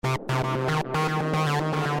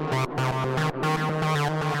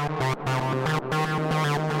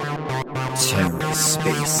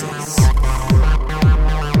TerraSpaces.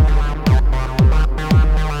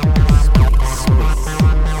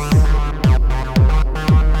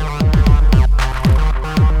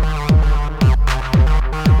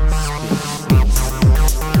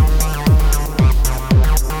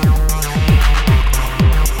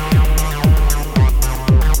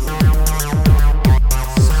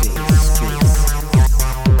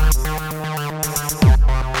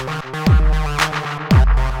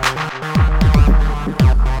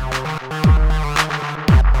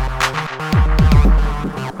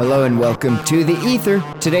 Hello and welcome to The Ether.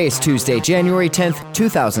 Today is Tuesday, January 10th,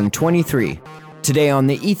 2023. Today on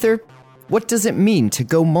The Ether, what does it mean to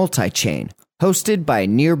go multi-chain? Hosted by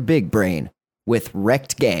Near Big Brain with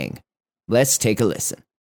Wrecked Gang. Let's take a listen.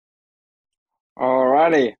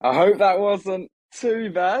 Alrighty, I hope that wasn't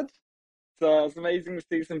too bad. So it's amazing to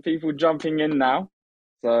see some people jumping in now.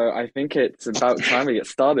 So I think it's about time we get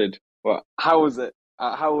started. Well, how was it?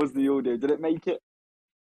 How was the audio? Did it make it?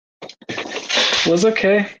 Was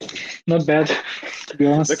okay, not bad, to be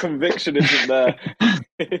honest. The conviction isn't there.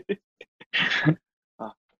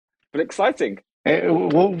 But exciting.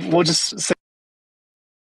 We'll just say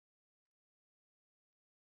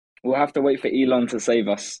We'll have to wait for Elon to save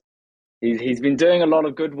us. He's been doing a lot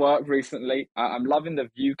of good work recently. I'm loving the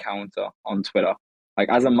view counter on Twitter. Like,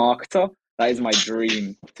 as a marketer, that is my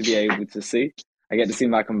dream to be able to see. I get to see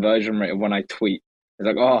my conversion rate of when I tweet. It's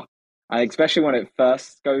like, oh, and especially when it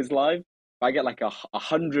first goes live, if I get like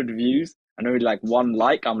 100 views and only like one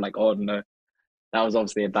like, I'm like, oh no, that was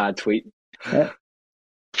obviously a bad tweet. yeah.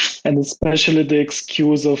 And especially the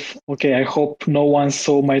excuse of, okay, I hope no one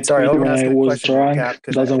saw my tweet when I was drunk.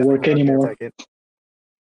 Doesn't work anymore.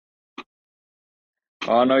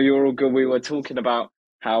 Oh no, you're all good. We were talking about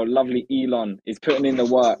how lovely Elon is putting in the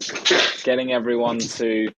work, getting everyone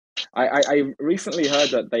to... I recently heard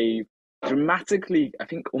that they dramatically, I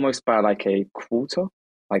think almost by like a quarter,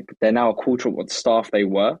 like they're now a quarter of what staff they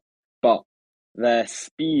were, but their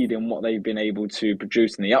speed in what they've been able to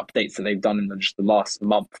produce and the updates that they've done in just the last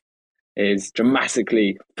month is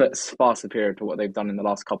dramatically far superior to what they've done in the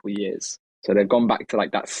last couple of years. So they've gone back to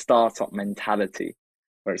like that startup mentality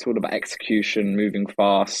where it's all about execution, moving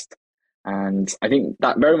fast. And I think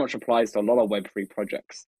that very much applies to a lot of Web3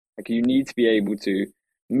 projects. Like, you need to be able to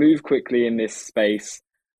move quickly in this space,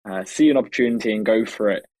 see an opportunity and go for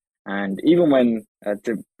it. And even when,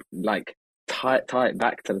 to like tie it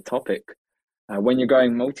back to the topic, when you're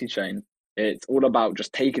going multi-chain, it's all about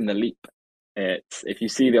just taking the leap. It's, if you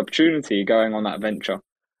see the opportunity, going on that venture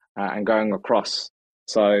and going across.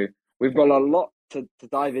 So we've got a lot to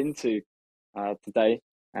dive into today,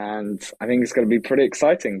 and I think it's going to be pretty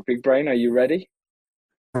exciting. Big Brain, are you ready?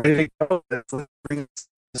 Ready to go. Let's bring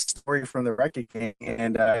the story from the Wrecked Gang,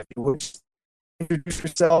 and if you would introduce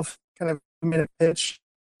yourself, kind of a minute pitch.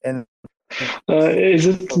 And is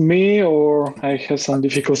it me or I have some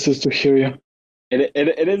difficulties to hear you?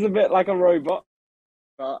 It is a bit like a robot,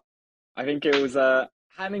 but I think it was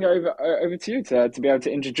handing over to you to be able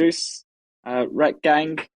to introduce Wrecked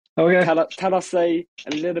Gang. Okay. Tell us a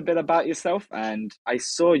little bit about yourself. And I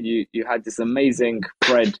saw you had this amazing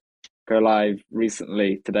thread go live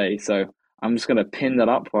recently today, so I'm just going to pin that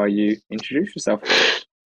up while you introduce yourself.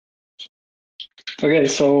 Okay,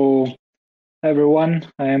 so everyone,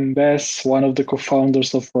 I am Bess, one of the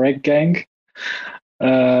co-founders of Wrecked Gang.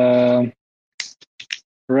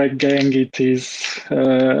 Wrecked Gang, it is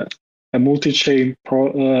a multi-chain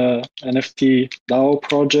NFT DAO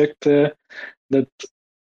project that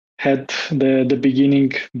had the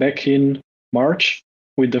beginning back in March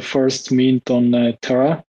with the first mint on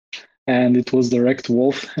Terra, and it was the Wrecked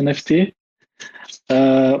Wolf NFT.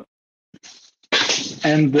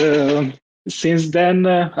 And since then,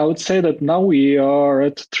 I would say that now we are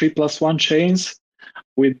at 3+1 chains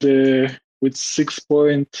with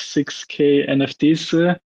 6.6k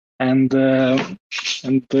NFTs,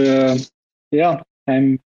 yeah,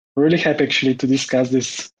 I'm really happy actually to discuss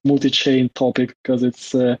this multi-chain topic because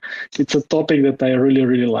it's a topic that I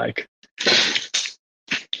really like.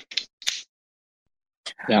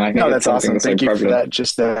 Yeah, I think that's awesome. Thank you for that.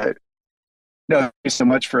 Just no, thank you so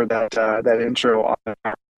much for that intro.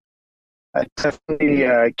 I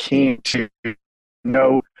definitely keen to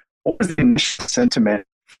know what was the initial sentiment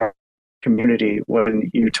from the community when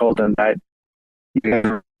you told them that you're going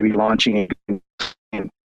to be launching it.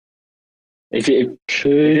 If you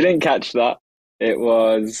didn't catch that, it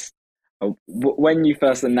was when you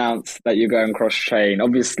first announced that you're going cross-chain.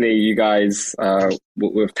 Obviously, you guys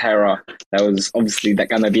with Terra, there was obviously that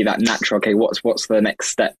going to be that natural. Okay, what's the next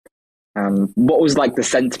step? What was like the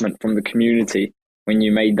sentiment from the community when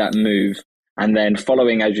you made that move? And then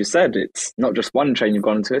following, as you said, it's not just one chain you've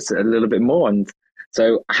gone into, it's a little bit more. And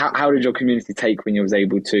so how did your community take when you was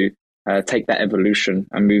able to take that evolution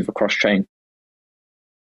and move across chain?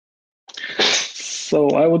 So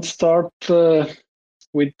I would start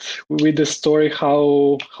with the story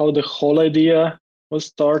how the whole idea was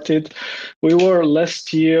started. We were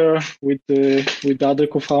last year with the other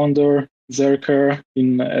co-founder Zerker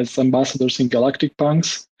as ambassadors in Galactic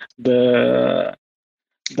Punks, the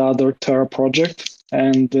other Terra project,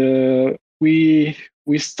 and we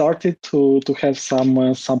started to have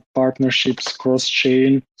some partnerships cross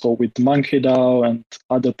chain, so with MonkeyDAO and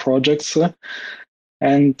other projects,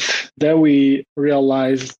 and there we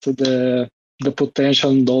realized the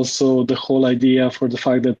potential and also the whole idea for the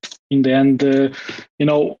fact that in the end, at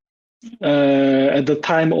the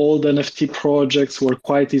time, all the NFT projects were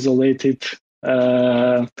quite isolated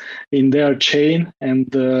in their chain, and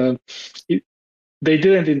they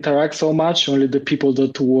didn't interact so much. Only the people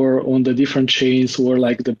that were on the different chains were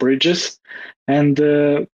like the bridges, and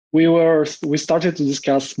we started to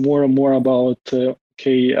discuss more and more about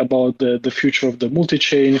about the future of the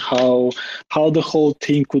multi-chain, how the whole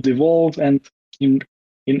thing could evolve, and in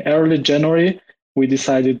early January we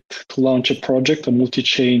decided to launch a project, a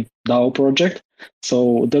multi-chain DAO project.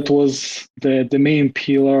 So that was the main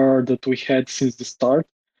pillar that we had since the start.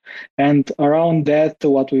 And around that,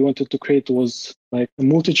 what we wanted to create was like a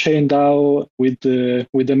multi-chain DAO with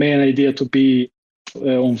the main idea to be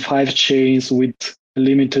on 5 chains with a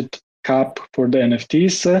limited cap for the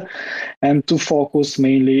NFTs, and to focus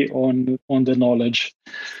mainly on the knowledge.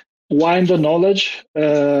 Why in the knowledge?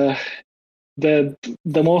 The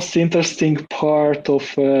most interesting part of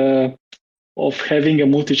having a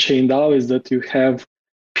multi-chain DAO is that you have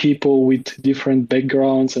people with different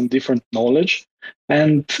backgrounds and different knowledge.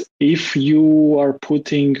 And if you are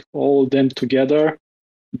putting all them together,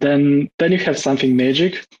 then you have something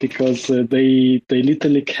magic, because they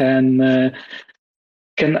literally can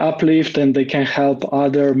uplift, and they can help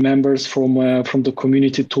other members from the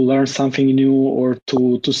community to learn something new, or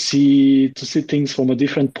to see things from a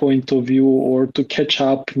different point of view, or to catch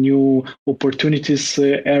up new opportunities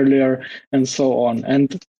earlier, and so on.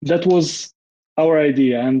 And that was our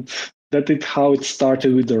idea, and that is how it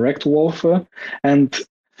started with the Rect Wolf. And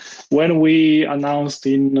when we announced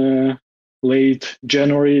in late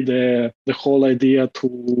January the whole idea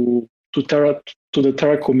to the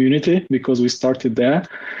Terra community, because we started there,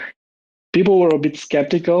 people were a bit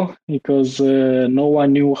skeptical, because no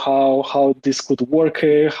one knew how this could work,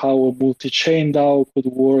 how a multi-chain DAO could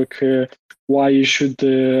work, why you should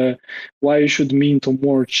mint on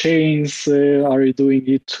more chains. Are you doing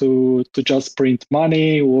it to just print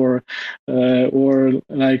money, or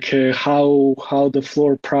like how the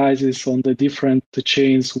floor prices on the different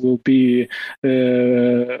chains will be?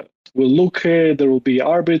 Will look, there will be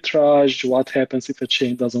arbitrage. What happens if a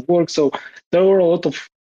chain doesn't work? So there were a lot of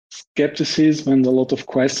skepticism and a lot of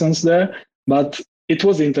questions there, but it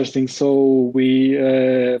was interesting. So we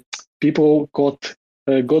people got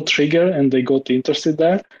triggered, and they got interested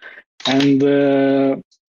there, and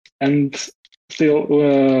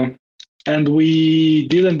still and we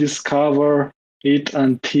didn't discover it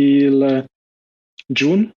until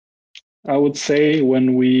June, I would say,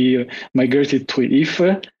 when we migrated to ETH.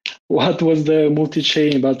 What was the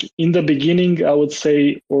multi-chain? But in the beginning, I would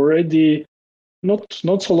say already not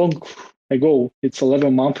so long ago, it's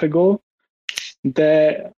 11 months ago,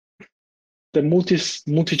 the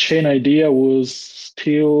multi-chain idea was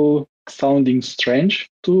still sounding strange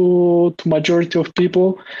to majority of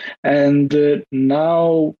people. And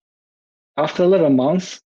now, after 11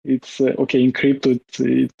 months, it's okay, in crypto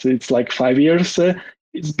it's like 5 years.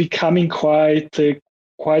 It's becoming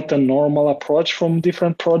quite a normal approach from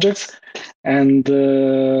different projects, and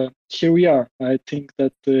here we are. I think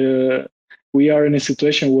that we are in a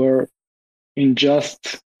situation where in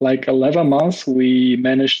just like 11 months we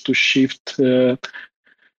managed to shift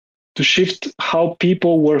how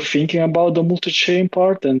people were thinking about the multi-chain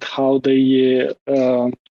part, and how they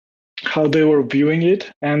were viewing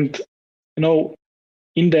it. And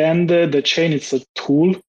in the end, the chain is a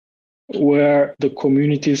tool where the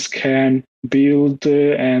communities can build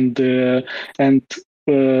and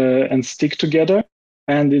stick together,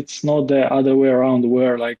 and it's not the other way around,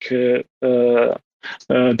 where like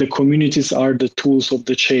the communities are the tools of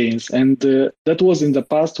the chains. And that was in the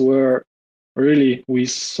past, where really we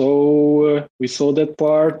saw that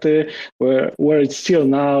part, where it's still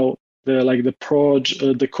now,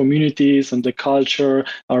 the communities and the culture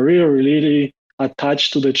are really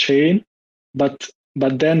attached to the chain, but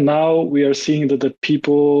but then now we are seeing that the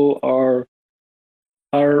people are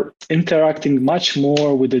interacting much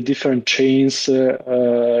more with the different chains,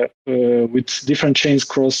 with different chains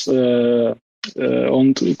cross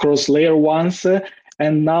layer ones,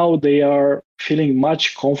 and now they are feeling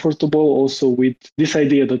much comfortable also with this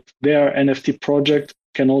idea that their NFT project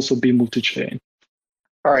can also be multi-chain.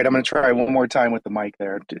 All right, I'm going to try one more time with the mic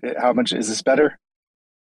there. How much is this better?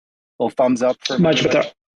 A little thumbs up for much better.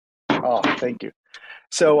 Oh, thank you.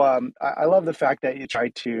 So I love the fact that you try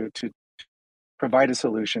to provide a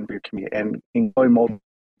solution for your community and employ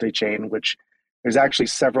multi-chain, which there's actually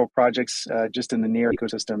several projects just in the near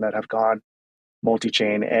ecosystem that have gone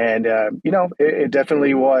multi-chain. And, it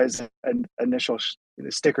definitely was an initial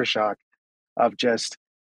sticker shock of just,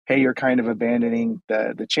 hey, you're kind of abandoning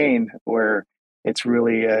the chain where it's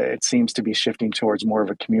really, it seems to be shifting towards more of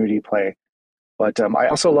a community play. But I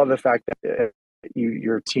also love the fact that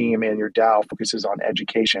your team and your DAO focuses on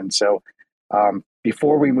education. So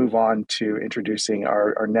before we move on to introducing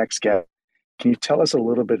our next guest, can you tell us a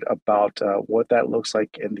little bit about what that looks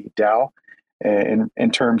like in the DAO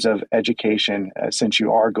in terms of education, since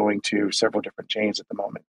you are going to several different chains at the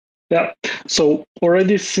moment? Yeah. So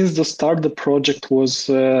already since the start, the project was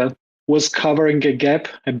covering a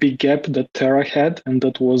big gap that Terra had, and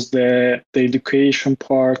that was the education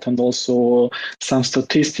part, and also some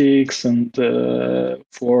statistics, and for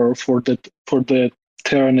the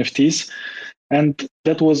Terra NFTs. And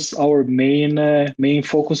that was our main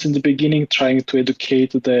focus in the beginning, trying to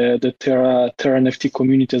educate the Terra NFT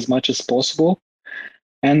community as much as possible.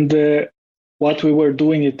 And what we were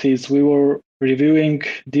doing is we were reviewing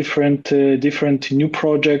different new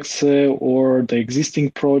projects or the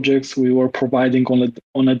existing projects. We were providing on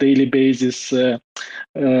a daily basis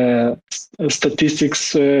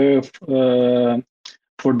statistics for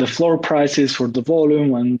the floor prices, for the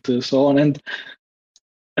volume, and so on. And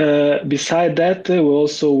beside that,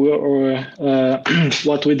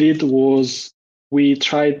 what we did was we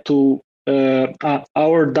tried to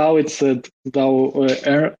our DAO. It's a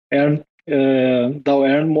DAO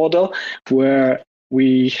earn model where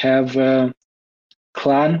we have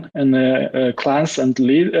clans and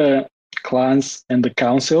the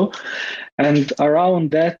council, and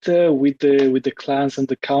around that with the clans and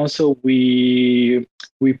the council, we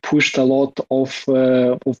pushed a lot of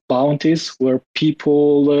bounties where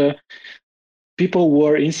people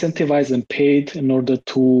were incentivized and paid in order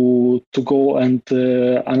to go and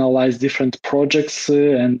analyze different projects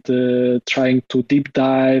and trying to deep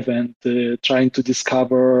dive and trying to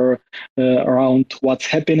discover around what's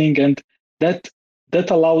happening, and that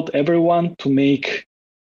allowed everyone to make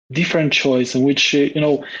different choice in which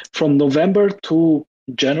from November to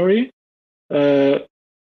January,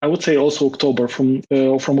 I would say also October, from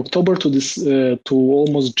October to this to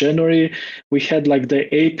almost January, we had like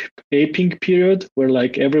the aping period where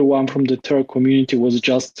like everyone from the Terra community was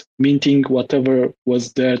just minting whatever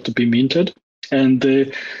was there to be minted, and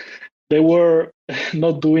they were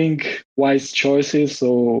not doing wise choices.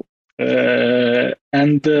 So after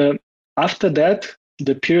that,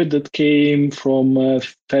 the period that came from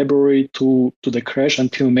February to the crash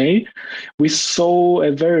until May, we saw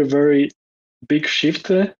a very, very big shift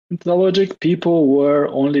in the logic. People were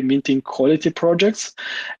only minting quality projects,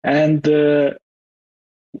 and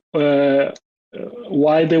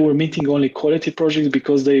why they were minting only quality projects?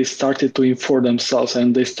 Because they started to inform themselves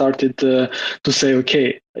and they started to say,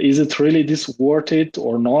 okay, is it really this worth it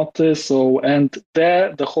or not? And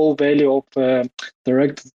there, the whole value of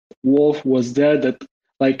direct Wolf was there, that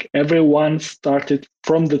like everyone started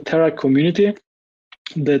from the Terra community,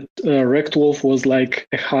 that Rect Wolf was like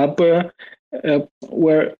a hub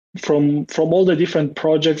where from all the different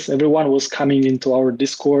projects, everyone was coming into our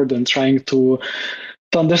Discord and trying to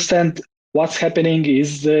understand what's happening.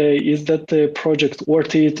 Is that the project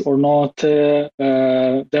worth it or not?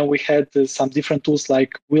 Then we had some different tools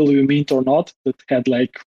like Will You Mint or Not, that had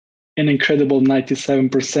like an incredible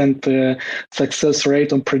 97% success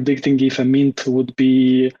rate on predicting if a mint would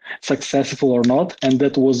be successful or not, and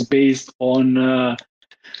that was based on a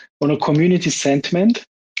community sentiment,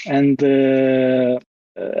 and that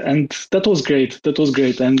was great.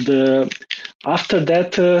 And after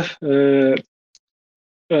that,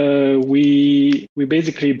 we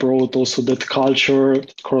basically brought also that culture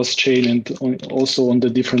cross chain and also on the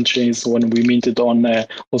different chains when we minted on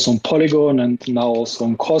also on Polygon and now also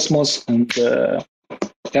on Cosmos, and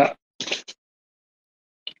yeah.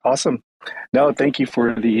 Awesome. No, thank you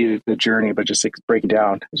for the journey, but just breaking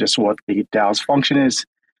down just what the DAO's function is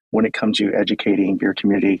when it comes to educating your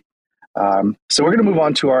community. So we're going to move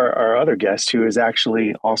on to our other guest, who is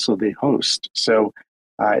actually also the host. So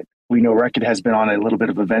we know Rekit has been on a little bit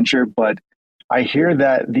of a venture, but I hear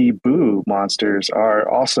that the Boo monsters are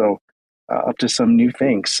also up to some new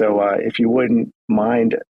things. So if you wouldn't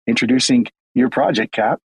mind introducing your project,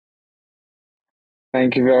 Cap.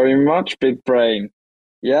 Thank you very much, Big Brain.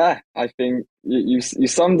 Yeah, I think you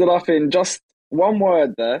summed it up in just one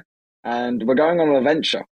word there, and we're going on an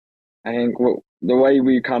adventure. I think the way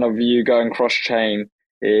we kind of view going cross-chain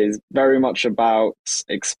is very much about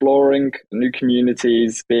exploring new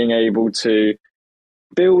communities, being able to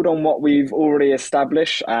build on what we've already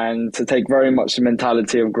established, and to take very much the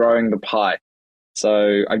mentality of growing the pie.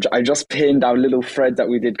 So I just pinned our little thread that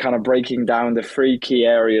we did, kind of breaking down the three key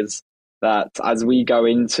areas that as we go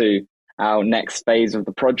into our next phase of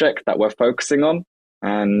the project that we're focusing on.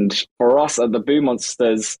 And for us at the Boo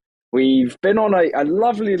Monsters, we've been on a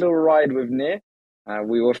lovely little ride with Near.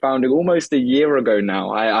 We were founded almost a year ago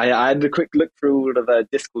now. I had a quick look through all of the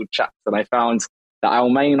Discord chats, and I found that our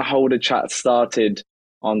main holder chat started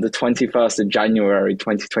on the 21st of January,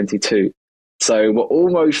 2022. So we're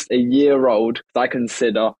almost a year old. I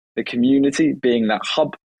consider the community being that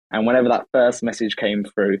hub. And whenever that first message came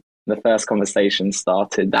through, the first conversation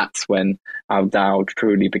started, that's when our DAO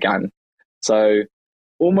truly began. So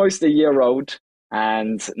almost a year old,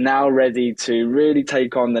 and now ready to really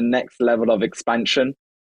take on the next level of expansion.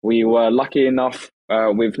 We were lucky enough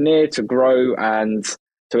with Near to grow and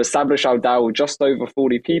to establish our DAO with just over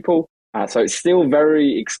 40 people. So it's still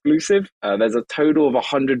very exclusive. There's a total of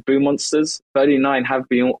 100 Boo Monsters. 39 have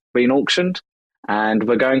been auctioned. And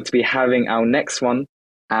we're going to be having our next one,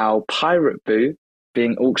 our Pirate Boo,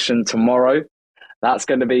 being auctioned tomorrow. That's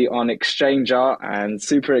going to be on Exchanger, and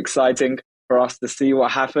super exciting for us to see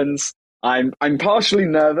what happens. I'm partially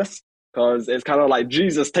nervous because it's kind of like,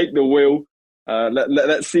 Jesus, take the wheel.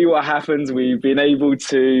 Let's see what happens. We've been able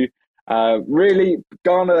to really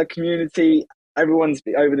garner the community. Everyone's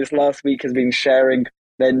over this last week has been sharing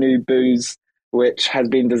their new boos, which has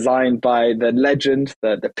been designed by the legend,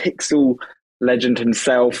 the pixel legend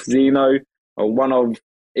himself, Zeno, one of,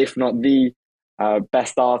 if not the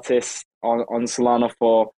best artist on Solana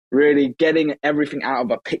for really getting everything out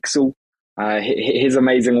of a pixel. His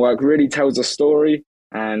amazing work really tells a story,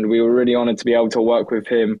 and we were really honored to be able to work with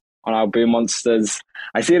him on our Boo Monsters.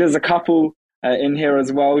 I see there's a couple in here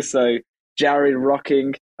as well. So Jared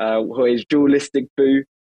rocking, who is dualistic Boo.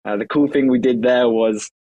 The cool thing we did there was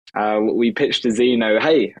we pitched to Zeno,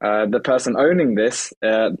 hey, the person owning this,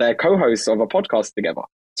 they're co-hosts of a podcast together.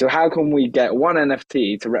 So how can we get one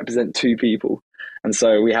NFT to represent two people? And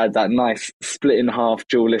so we had that nice split in half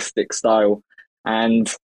dualistic style.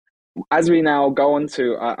 And as we now go on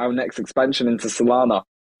to our next expansion into Solana,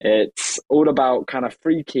 it's all about kind of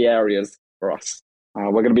three key areas for us.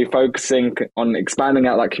 We're going to be focusing on expanding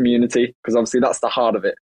out that community, because obviously that's the heart of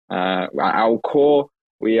it. Our core,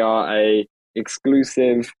 we are a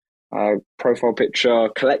exclusive profile picture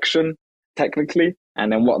collection, technically.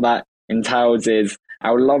 And then what that entails is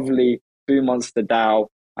our lovely Boo Monster DAO,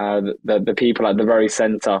 the people at the very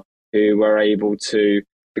center who we're able to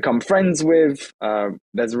become friends with.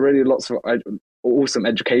 There's really lots of awesome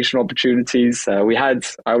educational opportunities. We had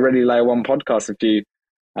our Ready Layer 1 podcast a few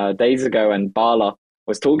days ago, and Bala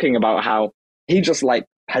was talking about how he just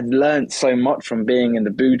had learned so much from being in the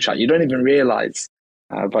Boo chat. You don't even realize,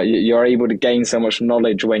 but you're able to gain so much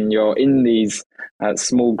knowledge when you're in these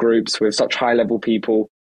small groups with such high level people.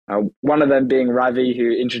 One of them being Ravi,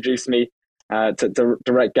 who introduced me to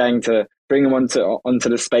Direct Gang, to bring them onto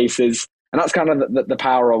the spaces. And that's kind of the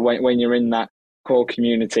power of when you're in that core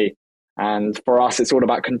community. And for us, it's all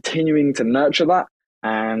about continuing to nurture that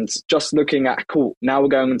and just looking at, cool, now we're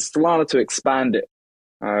going into Solana to expand it.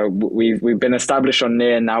 We've been established on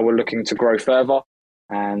Near, now we're looking to grow further.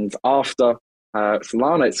 And after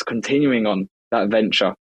Solana, it's continuing on that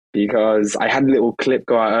venture, because I had a little clip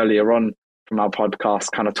go out earlier on from our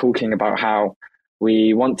podcast kind of talking about how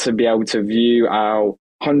we want to be able to view our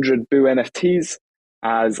 100 Boo NFTs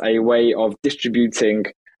as a way of distributing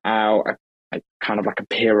our kind of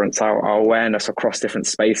appearance, our awareness across different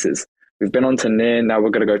spaces. We've been on to Near, now we're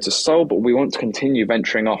going to go to Sol, but we want to continue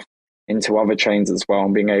venturing off into other chains as well,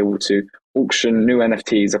 and being able to auction new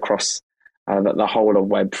NFTs across the whole of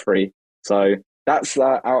Web3. So that's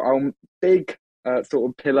our big sort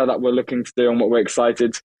of pillar that we're looking to do, and what we're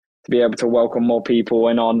excited to be able to welcome more people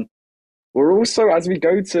in on. We're also, as we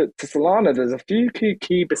go to Solana, there's a few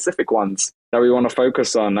key specific ones that we want to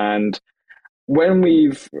focus on. And when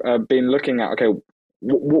we've been looking at, okay,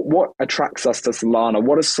 what attracts us to Solana?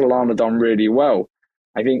 What has Solana done really well?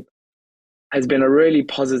 I think has been a really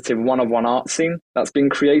positive one-of-one art scene that's been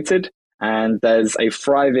created. And there's a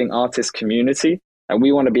thriving artist community. And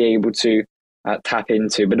we want to be able to tap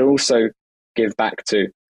into, but also give back to.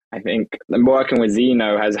 I think working with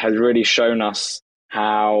Zeno has really shown us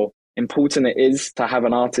how important it is to have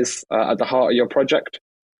an artist at the heart of your project.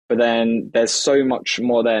 But then there's so much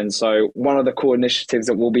more then. So one of the core initiatives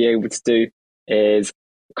that we'll be able to do is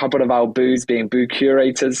a couple of our boos being boo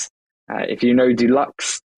curators. If you know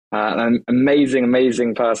Deluxe, an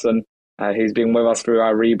amazing person who's been with us through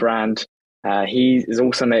our rebrand. He is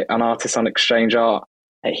also an artist on Exchange Art.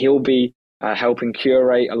 He'll be helping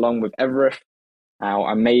curate along with Everett,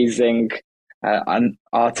 our amazing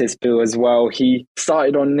artist boo as well. He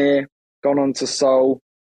started on Near, gone on to Soul,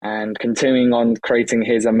 and continuing on creating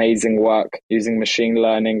his amazing work using machine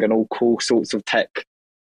learning and all cool sorts of tech.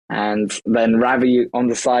 And then Ravi on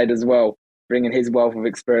the side as well, bringing his wealth of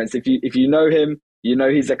experience. If you know him, you know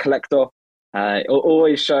he's a collector,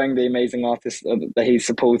 always showing the amazing artists that he's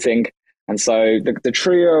supporting. And so the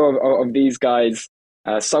trio of these guys,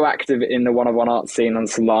 so active in the one-on-one art scene on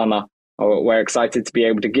Solana, we're excited to be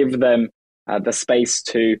able to give them the space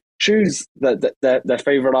to choose their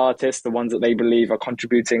favorite artists, the ones that they believe are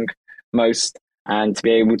contributing most, and to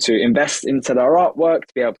be able to invest into their artwork,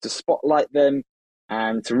 to be able to spotlight them,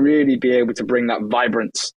 and to really be able to bring that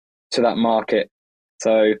vibrance to that market.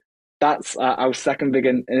 So that's our second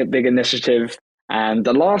big initiative. And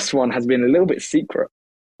the last one has been a little bit secret.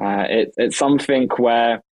 It's something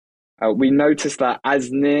where we noticed that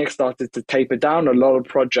as Near started to taper down, a lot of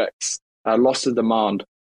projects lost the demand,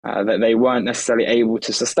 that they weren't necessarily able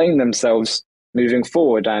to sustain themselves moving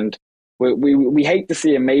forward. And we hate to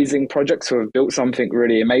see amazing projects who have built something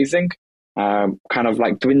really amazing kind of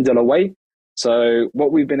like dwindle away. So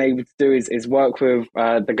what we've been able to do is work with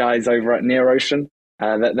the guys over at Near Ocean.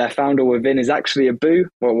 That their founder within is actually a boo,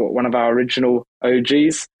 one of our original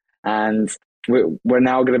OGs. And we're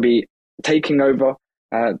now going to be taking over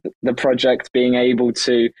the project, being able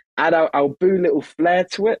to add our boo little flair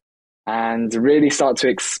to it and really start to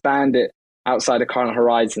expand it outside of current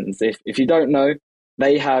horizons. If you don't know,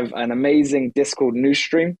 they have an amazing Discord news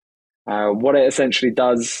stream. What it essentially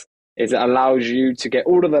does is it allows you to get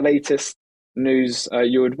all of the latest news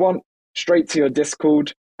you would want straight to your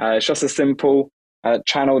Discord. It's just a simple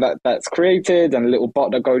channel that's created and a little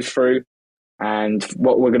bot that goes through. And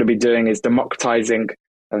what we're going to be doing is democratizing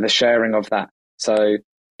the sharing of that. So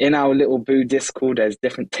in our little boo Discord, there's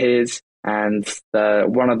different tiers, and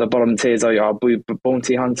one of the bottom tiers are our boo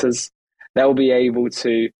bounty hunters. They'll be able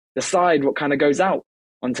to decide what kind of goes out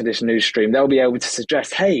onto this news stream. They'll be able to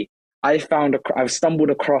suggest, hey, I've stumbled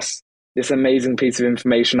across this amazing piece of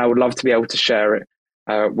information. I would love to be able to share it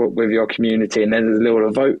with your community. And then there's a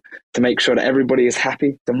little vote to make sure that everybody is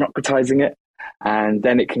happy, democratizing it. And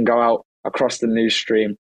then it can go out across the news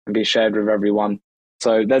stream and be shared with everyone.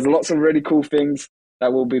 So there's lots of really cool things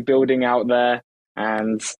that we'll be building out there.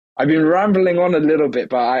 And I've been rambling on a little bit,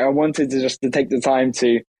 but I wanted to take the time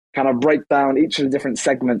to kind of break down each of the different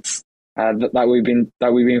segments that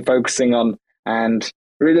we've been focusing on, and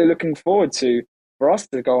really looking forward for us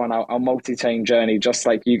to go on our multi-chain journey, just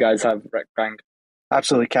like you guys have, Rekbang.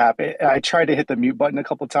 Absolutely, Cap. I tried to hit the mute button a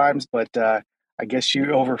couple of times, but I guess you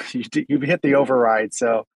hit the override.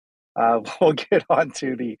 So we'll get on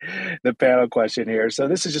to the panel question here. So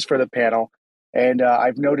this is just for the panel. And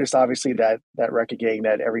I've noticed, obviously, that Rekbang,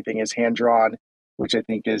 that everything is hand-drawn, which I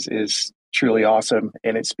think is truly awesome.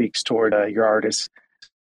 And it speaks toward your artists.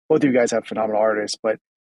 Both of you guys have phenomenal artists, but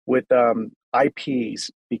with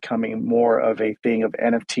IPs becoming more of a thing of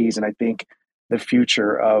NFTs, and I think the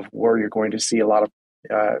future of where you're going to see a lot of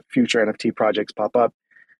future NFT projects pop up.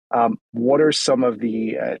 What are some of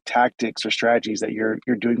the tactics or strategies that you're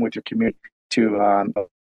doing with your community to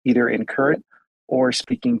either encourage or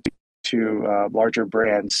speaking to larger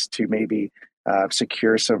brands to maybe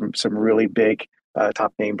secure some really big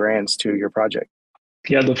top name brands to your project?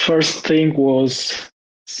 Yeah, the first thing was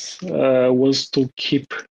to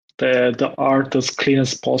keep the art as clean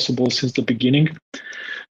as possible since the beginning.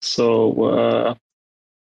 So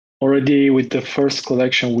already with the first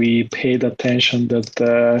collection, we paid attention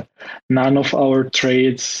that none of our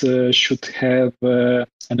trades should have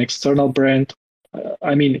an external brand.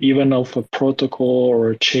 I mean, even of a protocol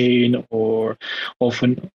or a chain or of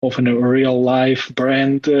a real life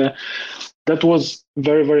brand. That was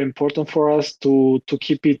very, very important for us to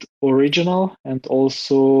keep it original and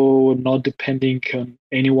also not depending on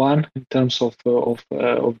anyone in terms of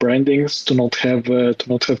brandings, to not have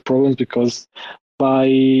problems, because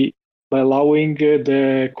by allowing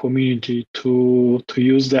the community to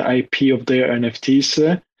use the IP of their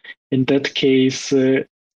NFTs, in that case,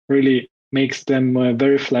 really makes them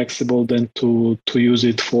very flexible then to use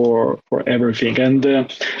it for everything. And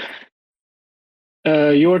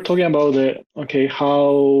You were talking about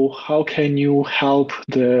how can you help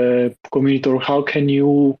the community, or how can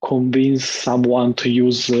you convince someone to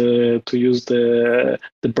use the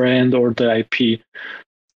brand or the IP?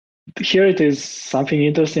 Here it is something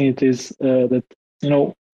interesting. It is that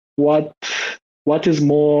what what is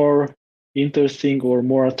more interesting or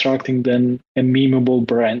more attracting than a memeable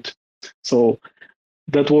brand. So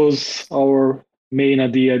that was our main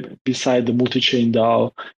idea beside the multi-chain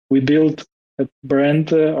DAO. We built a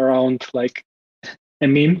brand around like a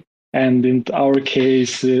meme, and in our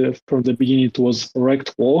case, from the beginning, it was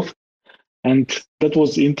Rect Wolf, and that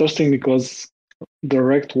was interesting because the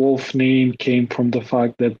Rect Wolf name came from the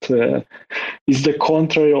fact that it's the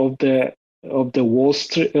contrary of the Wall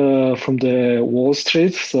Street from the Wall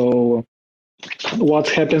Street. So what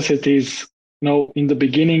happens it is, in the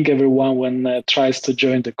beginning, everyone when tries to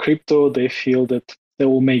join the crypto, they feel that they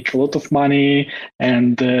will make a lot of money,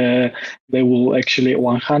 and they will actually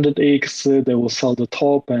 100x, they will sell the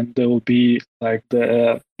top, and they will be like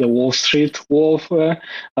the Wall Street wolf,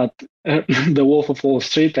 at the wolf of Wall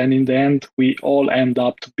Street. And in the end, we all end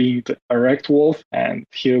up to being the erect wolf, and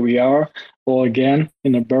here we are all again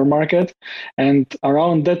in a bear market. And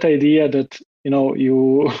around that idea that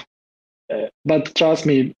you but trust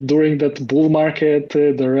me, during that bull market,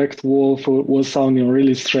 Direct Wolf was sounding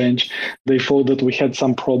really strange. They thought that we had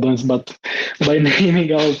some problems, but by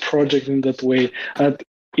naming our project in that way,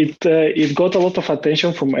 it got a lot of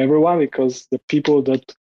attention from everyone, because the people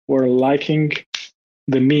that were liking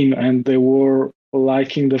the meme, and they were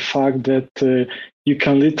liking the fact that you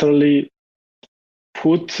can literally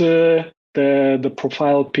put the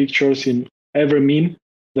profile pictures in every meme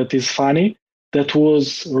that is funny. That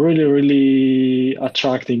was really, really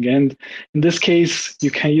attracting. And in this case, you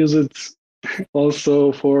can use it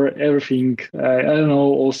also for everything. I don't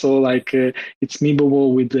know, also like it's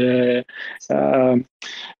memeable with the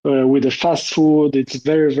fast food. It's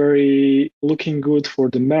very, very looking good for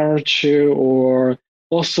the merch, or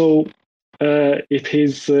also it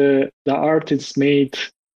is the art is made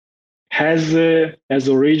has as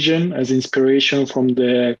origin, as inspiration from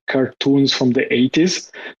the cartoons from the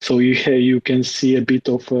 80s. So you can see a bit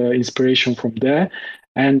of inspiration from there.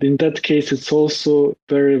 And in that case, it's also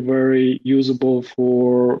very, very usable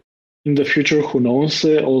for in the future, who knows,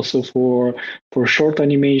 also for short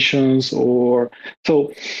animations, or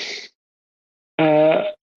so. Uh,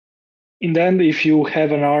 in the end, if you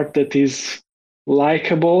have an art that is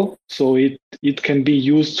likable, so it can be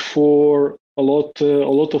used for a lot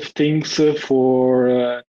of things,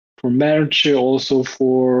 for merch, also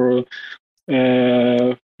for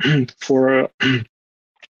uh, for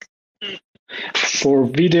for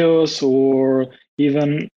videos, or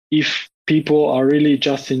even if people are really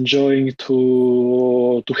just enjoying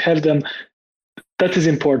to have them. That is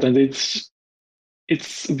important. It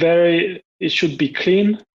should be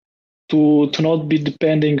clean, to not be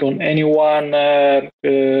depending on anyone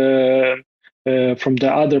from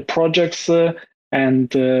the other projects,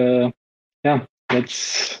 and yeah,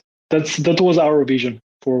 that was our vision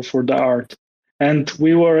for the art. And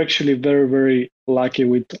we were actually very, very lucky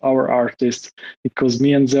with our artist, because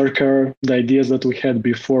me and Zerker, the ideas that we had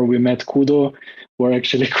before we met Kudo were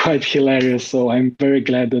actually quite hilarious. So I'm very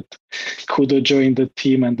glad that Kudo joined the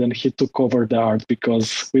team, and then he took over the art,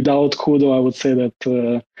 because without Kudo, I would say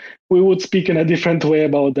that we would speak in a different way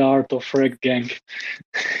about the art of Reg Gang.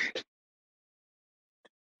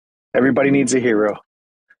 Everybody needs a hero.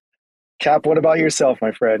 Cap, what about yourself,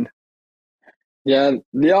 my friend? Yeah,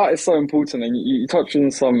 the art is so important, and you touched on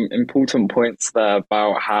some important points there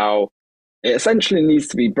about how it essentially needs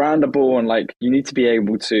to be brandable, and like you need to be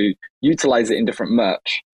able to utilize it in different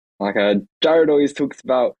merch. Like Jared always talks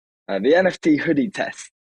about the NFT hoodie test.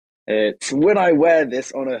 It's, would I wear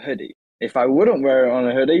this on a hoodie? If I wouldn't wear it on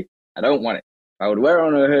a hoodie, I don't want it. If I would wear it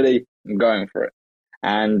on a hoodie, I'm going for it.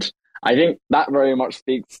 And I think that very much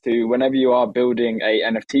speaks to whenever you are building a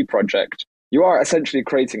NFT project, you are essentially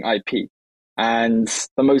creating IP. And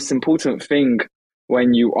the most important thing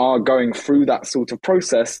when you are going through that sort of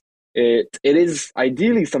process, it is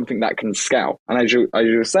ideally something that can scale. And as you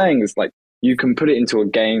were saying, it's like you can put it into a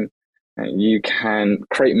game, and you can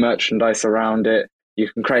create merchandise around it. You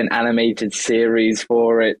can create an animated series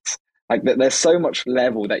for it. Like there's so much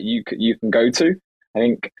level that you can go to. I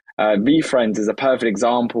think VFriends is a perfect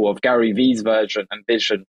example of Gary V's version and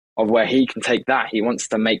vision of where he can take that. He wants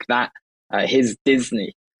to make that his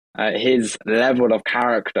Disney, his level of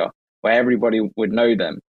character where everybody would know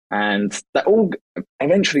them. And that all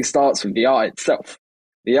eventually starts with the art itself.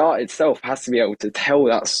 The art itself has to be able to tell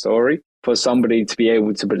that story for somebody to be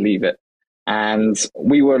able to believe it. And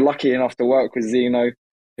we were lucky enough to work with Zeno.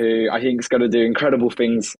 who I think is going to do incredible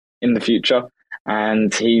things in the future.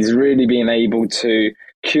 And he's really been able to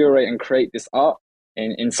curate and create this art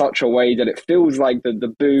in such a way that it feels like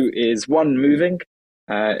the boo is one moving.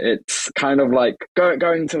 It's kind of like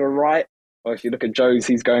going to the right, or if you look at Joe's,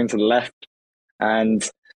 he's going to the left. And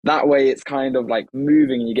that way it's kind of like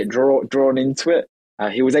moving and you get drawn into it.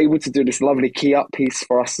 He was able to do this lovely key up piece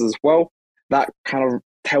for us as well. That kind of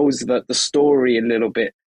tells the story a little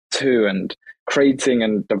bit too, and creating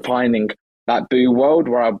and defining that boo world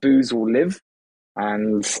where our boos will live.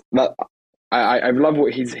 And that I love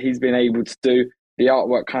what he's been able to do. The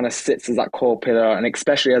artwork kind of sits as that core pillar, and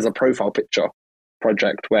especially as a profile picture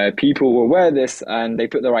project where people will wear this and they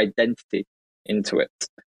put their identity into it.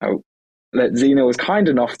 Zeno was kind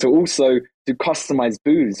enough to also do customized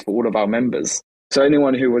boos for all of our members. So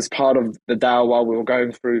anyone who was part of the DAO while we were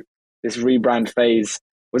going through this rebrand phase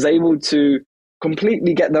was able to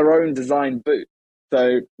completely get their own design boo.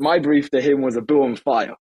 So my brief to him was a boo on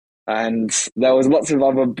fire. And there was lots of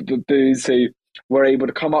other boos who were able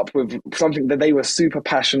to come up with something that they were super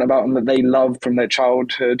passionate about and that they loved from their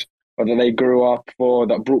childhood, or that they grew up for,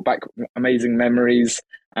 that brought back amazing memories.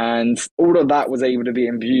 And all of that was able to be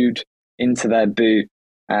imbued into their boo.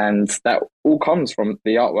 And that all comes from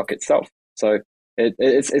the artwork itself. So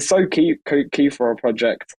it's so key for a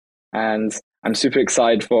project. And I'm super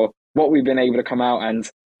excited for what we've been able to come out. And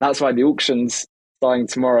that's why the auctions starting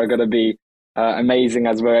tomorrow are going to be amazing,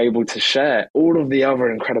 as we're able to share all of the other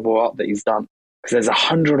incredible art that he's done. Because there's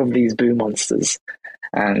 100 of these boo monsters.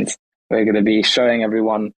 And we're going to be showing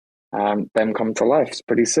everyone them come to life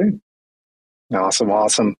pretty soon.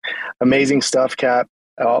 Awesome. Amazing stuff, Cap.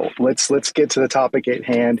 Let's get to the topic at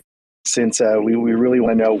hand, since we really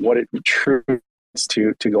want to know what it truly is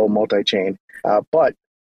to go multi-chain. But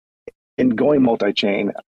in going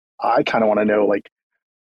multi-chain, I kind of want to know, like,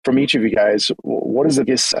 from each of you guys, what is the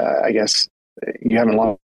biggest, I guess you haven't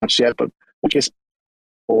launched yet, but what is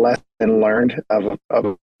lesson learned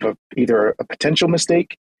of either a potential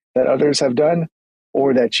mistake that others have done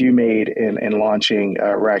or that you made in launching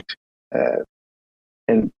Rect?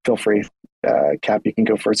 And feel free, Cap, you can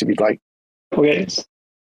go first if you'd like. Okay.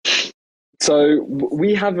 So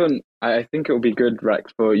we haven't, I think it would be good,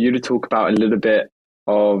 Rex, for you to talk about a little bit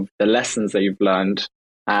of the lessons that you've learned.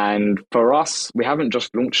 And for us, we haven't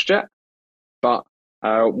just launched yet, but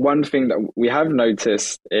one thing that we have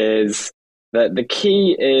noticed is that the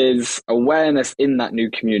key is awareness in that new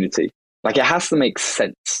community. Like, it has to make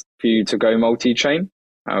sense for you to go multi-chain.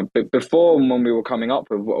 But before, when we were coming up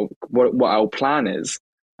with what our plan is,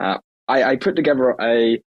 I put together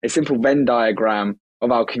a simple Venn diagram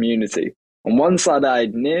of our community. On one side, I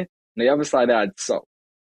had near, and the other side, I had Sol.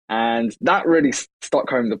 And that really stuck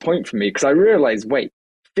home the point for me, because I realized, wait,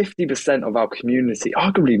 50% of our community,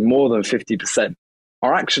 arguably more than 50%,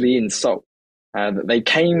 are actually in Sol. They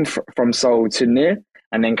came from Sol to near,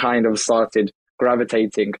 and then kind of started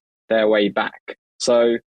gravitating their way back.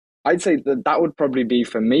 So I'd say that would probably be,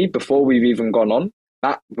 for me, before we've even gone on,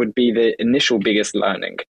 that would be the initial biggest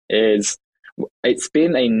learning. Is it's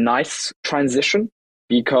been a nice transition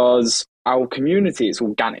because our community is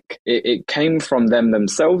organic. It came from them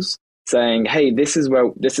themselves saying, hey, this is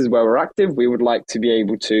where we're active. We would like to be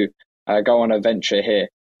able to go on a venture here.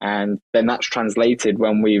 And then that's translated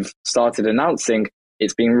when we've started announcing.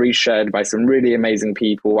 It's been reshared by some really amazing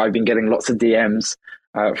people. I've been getting lots of DMs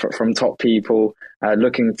from top people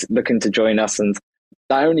looking to join us. And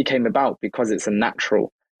that only came about because it's a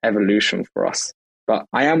natural evolution for us. But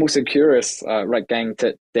I am also curious, Red Gang,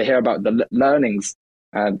 to hear about the learnings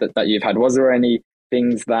that you've had. Was there any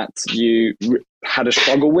things that you had a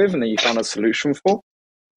struggle with and that you found a solution for?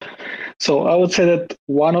 So I would say that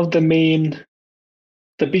one of the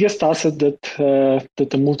biggest asset that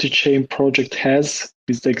the multi-chain project has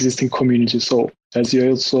is the existing community. So as you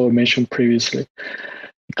also mentioned previously,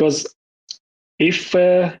 because if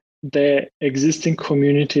the existing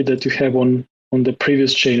community that you have on the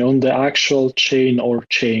previous chain, on the actual chain or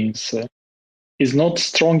chains, is not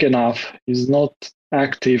strong enough, is not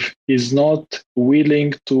active, is not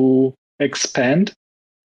willing to expand,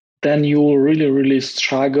 then you will really, really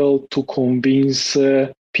struggle to convince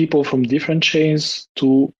people from different chains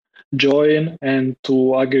to join and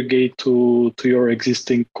to aggregate to your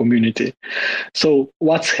existing community. So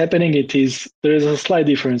what's happening is there is a slight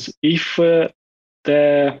difference. If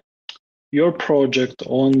your project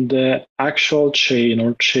on the actual chain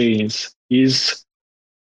or chains is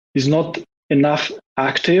not enough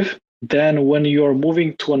active, then when you're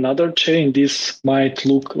moving to another chain, this might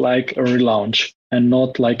look like a relaunch and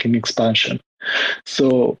not like an expansion.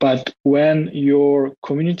 So, but when your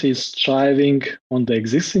community is thriving on the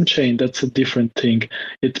existing chain, that's a different thing.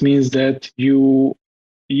 It means that you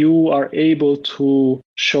are able to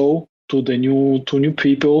show to new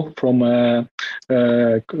people from the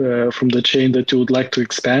chain that you would like to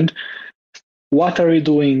expand. What are you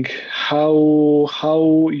doing? How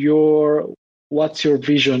your what's your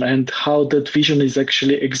vision and how that vision is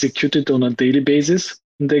actually executed on a daily basis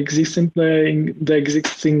in the existing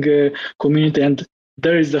community, and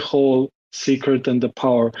there is the whole secret and the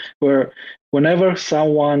power where whenever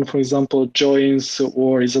someone, for example, joins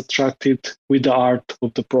or is attracted with the art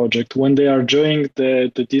of the project, when they are joining the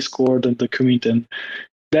Discord and the community, and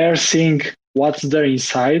they are seeing what's there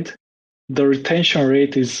inside, the retention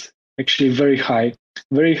rate is actually very high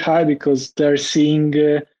because they're seeing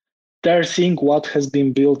what has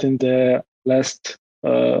been built in the last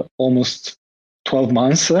almost 12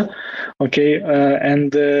 months. Okay,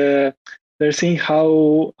 and they're seeing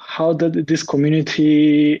how this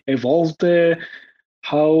community evolved,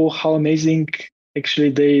 how amazing actually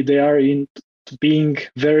they are in being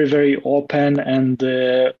very open and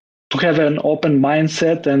to have an open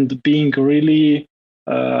mindset and being really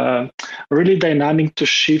dynamic to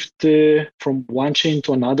shift from one chain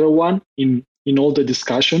to another one in all the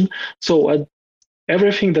discussion. So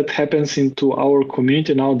everything that happens into our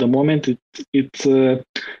community now at the moment,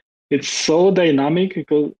 it's so dynamic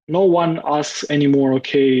because no one asks anymore,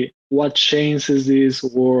 okay, what chains is this,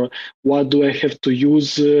 or what do I have to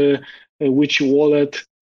use, which wallet.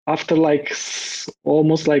 After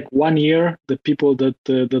almost like 1 year, the people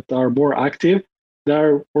that are more active,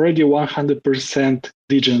 they're already 100%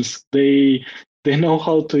 Degens. They know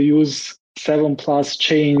how to use 7+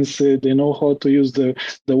 chains. They know how to use the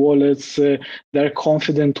wallets. They're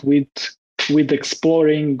confident with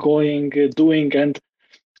exploring, going, doing, and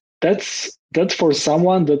that's for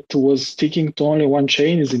someone that was sticking to only one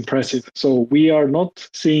chain is impressive. So we are not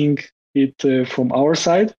seeing it from our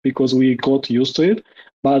side because we got used to it,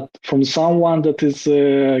 but from someone that is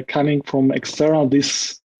coming from external,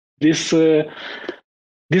 this uh,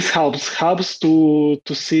 this helps to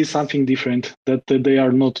see something different that they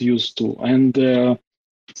are not used to, and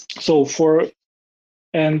so for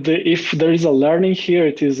and if there is a learning here,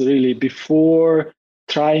 it is really before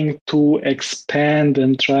trying to expand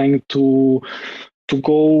and trying to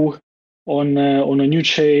go on a new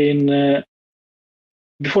chain.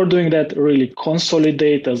 Before doing that, really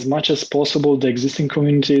consolidate as much as possible the existing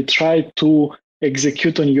community. Try to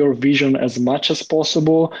execute on your vision as much as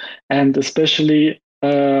possible, and especially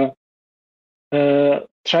try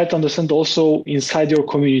to understand also inside your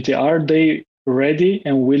community, are they ready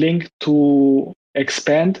and willing to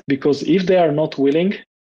expand? Because if they are not willing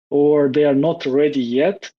or they are not ready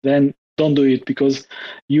yet, then don't do it because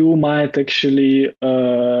you might actually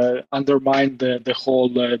undermine the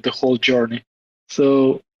whole journey.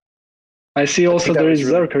 So I see I also think that there was is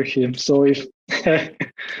really Zerker here. So if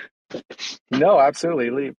no,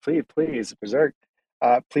 absolutely. Please, Berserk.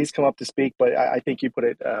 Please come up to speak. But I think you put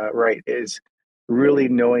it right. Is really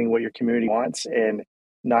knowing what your community wants and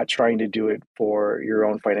not trying to do it for your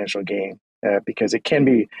own financial gain, because it can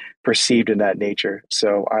be perceived in that nature.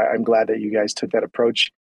 So I'm glad that you guys took that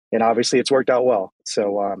approach, and obviously it's worked out well.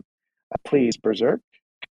 So please, Berserk,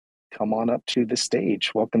 come on up to the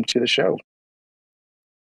stage. Welcome to the show.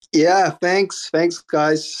 Yeah, thanks. Thanks,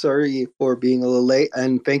 guys. Sorry for being a little late.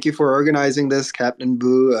 And thank you for organizing this, Captain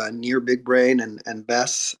Boo, Near Big Brain, and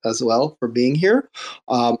Bess as well for being here.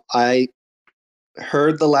 I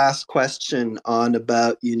heard the last question on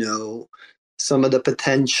about, some of the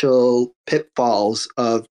potential pitfalls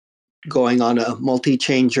of going on a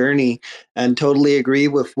multi-chain journey and totally agree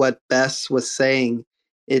with what Bess was saying.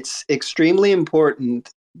 It's extremely important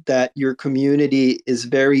that your community is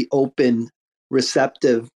very open,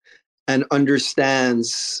 receptive, and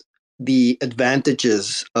understands the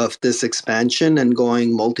advantages of this expansion and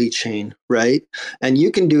going multi-chain, right? And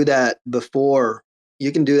you can do that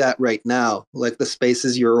right now, like the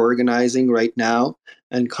spaces you're organizing right now,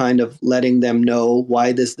 and kind of letting them know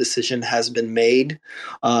why this decision has been made.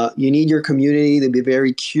 You need your community to be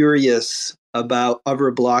very curious about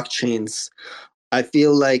other blockchains. I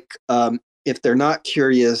feel like if they're not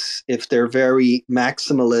curious, if they're very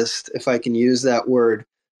maximalist, if I can use that word,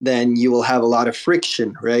 then you will have a lot of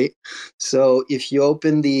friction, right? So if you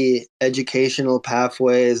open the educational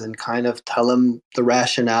pathways and kind of tell them the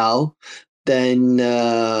rationale, then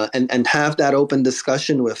and have that open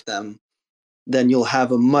discussion with them, then you'll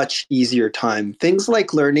have a much easier time. Things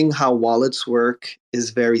like learning how wallets work is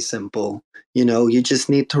very simple. You just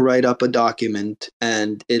need to write up a document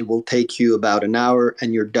and it will take you about an hour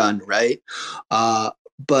and you're done, right?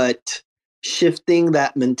 But shifting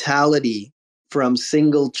that mentality from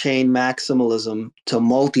single chain maximalism to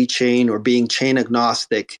multi-chain or being chain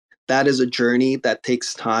agnostic, that is a journey that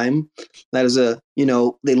takes time. That is a,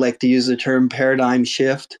 they like to use the term paradigm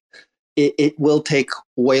shift. It will take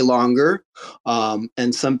way longer.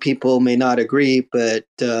 And some people may not agree, but,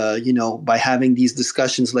 by having these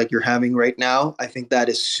discussions like you're having right now, I think that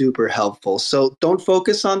is super helpful. So don't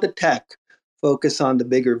focus on the tech, focus on the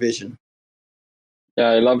bigger vision. Yeah,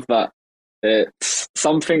 I love that. It's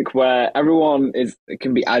something where it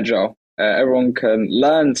can be agile. Everyone can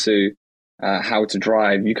learn to how to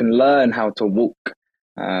drive. You can learn how to walk,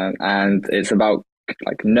 and it's about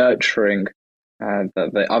like nurturing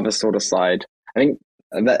the other sort of side. I think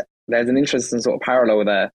that there's an interesting sort of parallel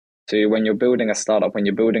there to when you're building a startup, when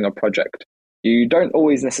you're building a project. You don't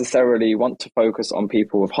always necessarily want to focus on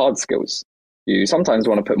people with hard skills. You sometimes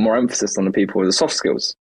want to put more emphasis on the people with the soft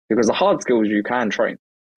skills, because the hard skills you can train.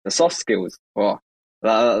 The soft skills, well,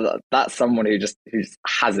 that's someone who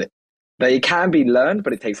has it. They can be learned,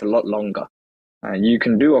 but it takes a lot longer. You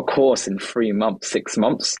can do a course in 3 months, 6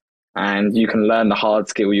 months, and you can learn the hard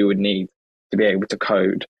skill you would need to be able to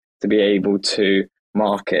code, to be able to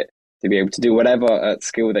market, to be able to do whatever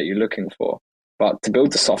skill that you're looking for. But to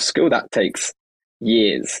build the soft skill, that takes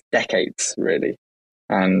years, decades, really.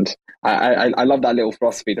 And I love that little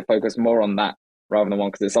philosophy to focus more on that rather than one,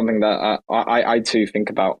 because it's something that I too think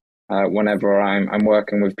about whenever I'm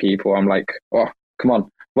working with people. I'm like, oh, come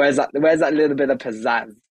on, where's that little bit of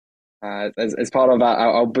pizzazz as part of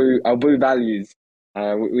our boo values?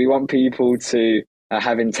 We want people to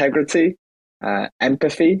have integrity,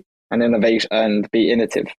 empathy, and innovation, and be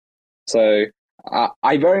innovative. So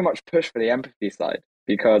I very much push for the empathy side,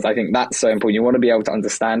 because I think that's so important. You want to be able to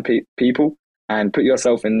understand people and put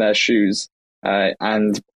yourself in their shoes.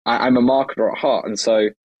 And I'm a marketer at heart, and so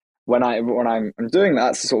when I'm doing that,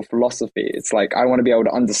 that's the sort of philosophy. It's like I want to be able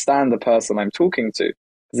to understand the person I'm talking to.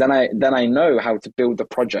 Then I know how to build the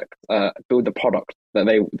project, build the product that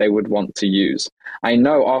they would want to use. I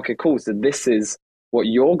know, okay, cool. So this is what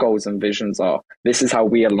your goals and visions are. This is how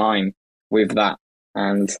we align with that.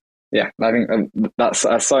 And yeah, I think that's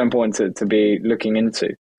so important to be looking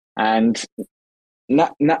into. And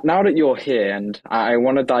now that you're here, and I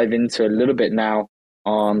want to dive into a little bit now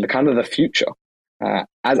on the kind of the future.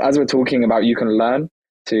 As we're talking about, you can learn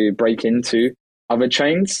to break into other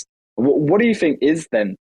chains. What do you think is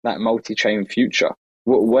then that multi-chain future?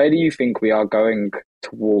 Where do you think we are going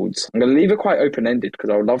towards? I'm going to leave it quite open-ended, because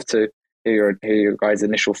I would love to hear your guys'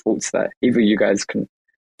 initial thoughts there. Either you guys can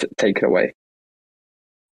take it away.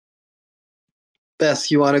 Bess,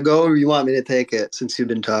 you want to go, or you want me to take it since you've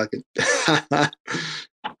been talking?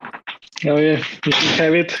 Oh yeah, if you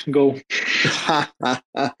have it, go.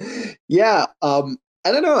 Yeah,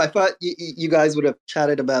 I don't know. I thought you guys would have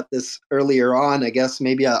chatted about this earlier on. I guess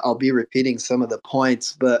maybe I'll be repeating some of the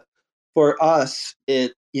points, but for us,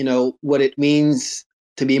 what it means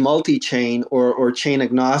to be multi-chain or chain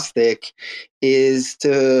agnostic is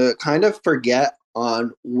to kind of forget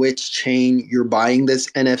on which chain you're buying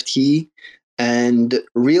this NFT, and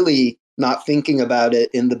really not thinking about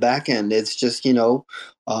it in the back end. It's just,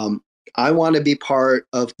 I want to be part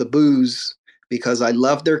of the booze because I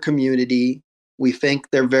love their community. We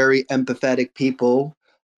think they're very empathetic people.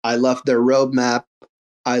 I love their roadmap.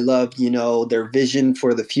 I love, their vision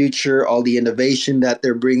for the future, all the innovation that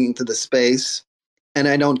they're bringing to the space. And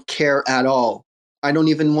I don't care at all. I don't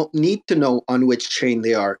even need to know on which chain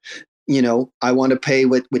they are. I want to pay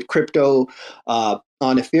with crypto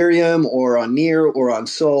on Ethereum or on Near or on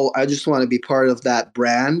Sol. I just want to be part of that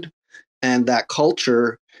brand and that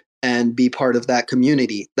culture and be part of that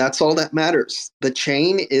community. That's all that matters. The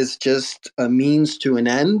chain is just a means to an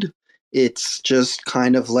end. It's just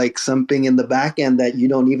kind of like something in the back end that you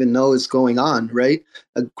don't even know is going on, right?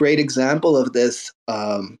 A great example of this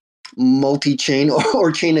multi-chain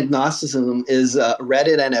or chain agnosticism is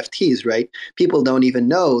Reddit NFTs, right? People don't even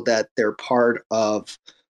know that they're part of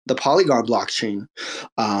the Polygon blockchain.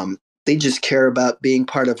 They just care about being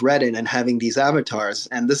part of Reddit and having these avatars.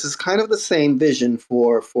 And this is kind of the same vision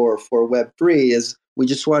for Web3 is we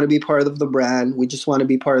just want to be part of the brand. We just want to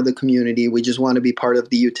be part of the community. We just want to be part of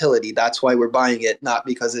the utility. That's why we're buying it, not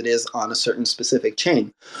because it is on a certain specific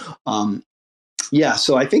chain. Yeah,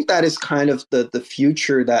 so I think that is kind of the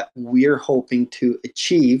future that we're hoping to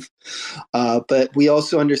achieve. But we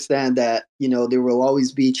also understand that, there will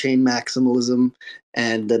always be chain maximalism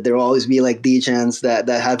and that there will always be like degens that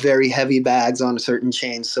have very heavy bags on a certain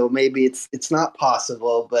chain. So maybe it's not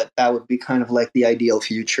possible, but that would be kind of like the ideal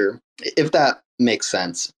future, if that makes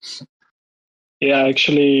sense. Yeah,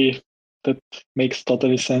 actually, that makes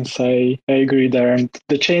totally sense. I agree there. And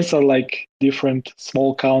the chains are like different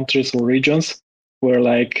small countries or regions where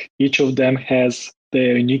like each of them has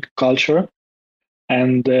their unique culture.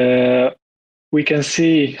 And we can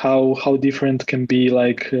see how different can be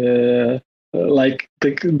like the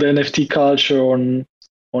NFT culture on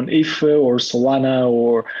IFE or Solana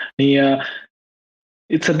or NIA.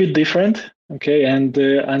 It's a bit different, okay, and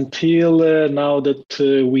until now that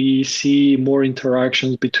we see more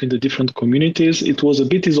interactions between the different communities, it was a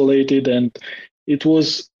bit isolated, and it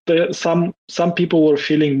was some people were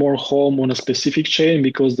feeling more home on a specific chain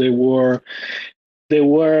because they were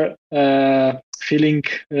feeling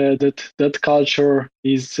that culture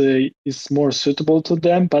is more suitable to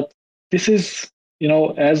them. But this is,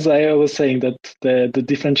 as I was saying, that the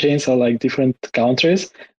different chains are like different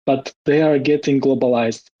countries, but they are getting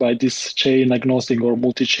globalized by this chain agnostic or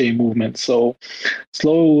multi-chain movement. So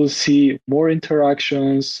slowly we'll see more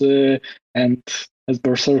interactions, and as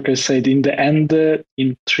Berserker said, in the end,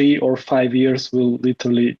 in 3 or 5 years, will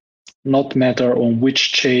literally not matter on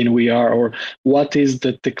which chain we are or what is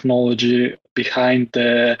the technology behind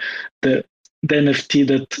the NFT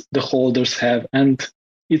that the holders have. And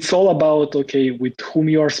it's all about, okay, with whom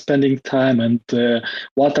you are spending time, and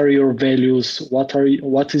what are your values, what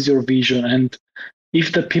is your vision, and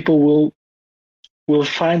if the people will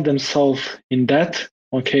find themselves in that,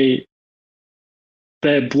 okay,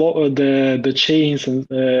 the chains and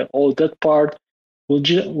all that part will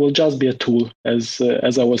just be a tool, as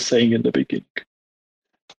I was saying in the beginning.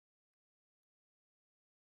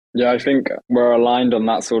 Yeah, I think we're aligned on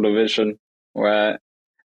that sort of vision where,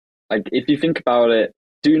 like, if you think about it,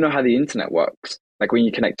 do you know how the internet works? Like when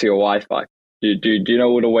you connect to your Wi-Fi, do you know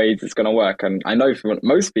all the ways it's going to work? And I know for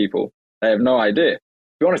most people, they have no idea. To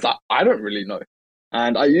be honest, I don't really know.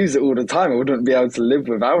 And I use it all the time. I wouldn't be able to live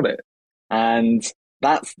without it. And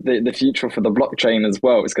that's the future for the blockchain as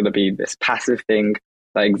well. It's going to be this passive thing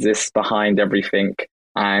that exists behind everything.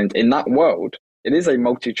 And in that world, it is a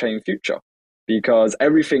multi-chain future because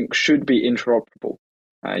everything should be interoperable.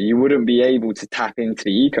 You wouldn't be able to tap into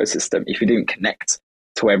the ecosystem if you didn't connect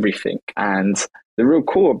to everything. And the real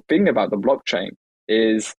core thing about the blockchain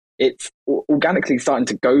is it's organically starting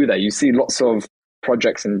to go there. You see lots of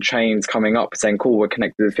projects and chains coming up saying, cool, we're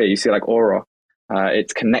connected with here. You see like Aura,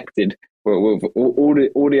 it's connected with all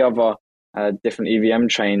the other different EVM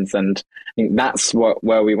chains. And I think that's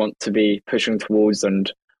where we want to be pushing towards,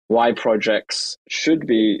 and why projects should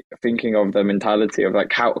be thinking of the mentality of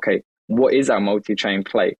like, what is our multi-chain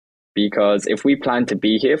play? Because if we plan to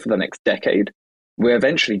be here for the next decade, we're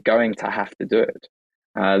eventually going to have to do it.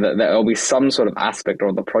 There will be some sort of aspect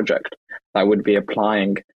of the project that would be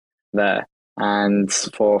applying there. And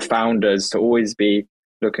for founders to always be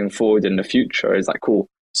looking forward in the future is like, cool,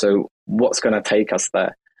 so what's going to take us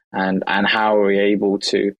there? And how are we able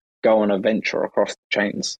to go on a venture across the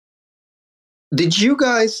chains? Did you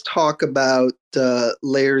guys talk about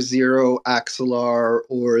Layer 0 Axelar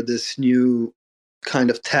or this new kind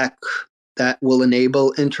of tech that will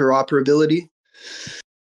enable interoperability?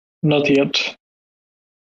 Not yet.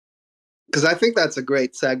 Because I think that's a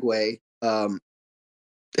great segue. Let's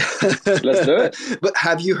do it. But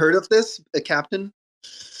have you heard of this, Captain?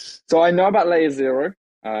 So I know about Layer 0.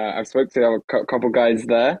 I've spoken to a couple guys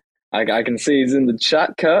there. I can see he's in the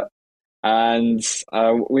chat, Kurt. And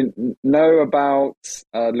we know about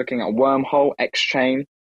looking at Wormhole, X-Chain,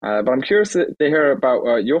 but I'm curious to hear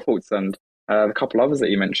about your thoughts and a couple others that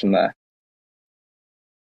you mentioned there.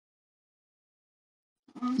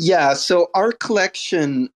 Yeah, so our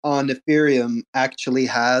collection on Ethereum actually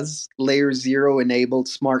has Layer 0 enabled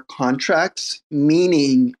smart contracts,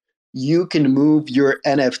 meaning you can move your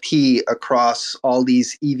NFT across all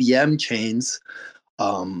these EVM chains.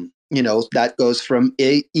 That goes from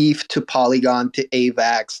ETH to Polygon to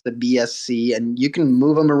AVAX, the BSC, and you can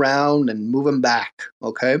move them around and move them back,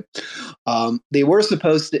 okay? They were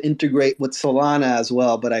supposed to integrate with Solana as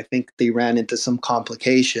well, but I think they ran into some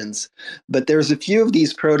complications. But there's a few of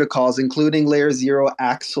these protocols, including Layer 0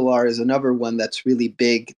 Axelar is another one that's really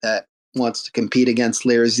big that wants to compete against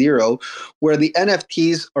Layer 0, where the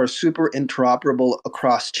NFTs are super interoperable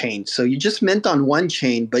across chains. So you just mint on one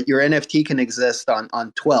chain, but your NFT can exist on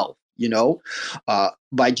 12,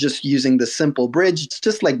 by just using the simple bridge. It's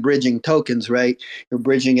just like bridging tokens, right? You're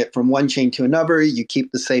bridging it from one chain to another. You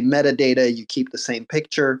keep the same metadata. You keep the same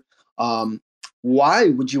picture. Why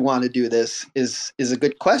would you want to do this is a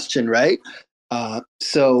good question, right?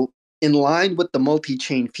 So in line with the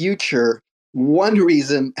multi-chain future, one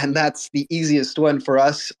reason, and that's the easiest one for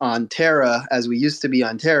us on Terra, as we used to be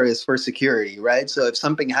on Terra, is for security, right? So if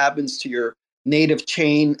something happens to your native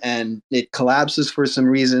chain and it collapses for some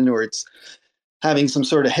reason, or it's having some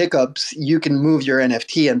sort of hiccups, you can move your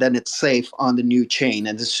NFT and then it's safe on the new chain.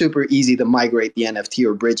 And it's super easy to migrate the NFT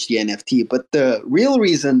or bridge the NFT. But the real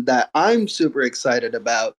reason that I'm super excited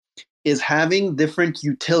about is having different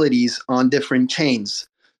utilities on different chains.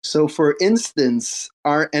 So, for instance,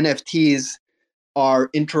 our NFTs are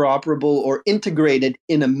interoperable or integrated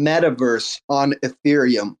in a metaverse on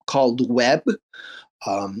Ethereum called Web.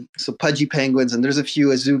 So Pudgy Penguins, and there's a few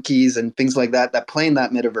Azukis and things like that that play in that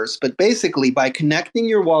metaverse. But basically, by connecting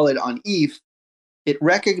your wallet on ETH, it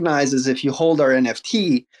recognizes if you hold our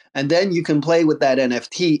NFT, and then you can play with that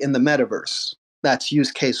NFT in the metaverse. That's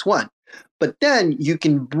use case one. But then you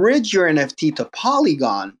can bridge your NFT to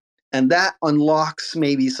Polygon, and that unlocks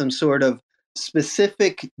maybe some sort of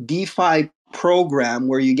specific DeFi program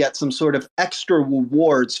where you get some sort of extra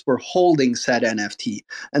rewards for holding said NFT.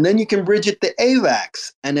 And then you can bridge it to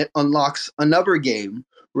AVAX and it unlocks another game,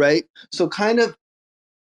 right? So kind of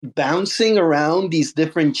bouncing around these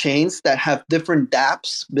different chains that have different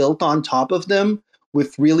dApps built on top of them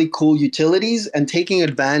with really cool utilities and taking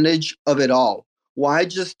advantage of it all. Why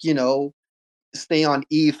just, stay on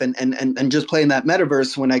ETH and just play in that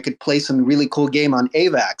metaverse when I could play some really cool game on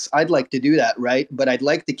AVAX? I'd like to do that, right? But I'd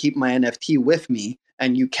like to keep my NFT with me.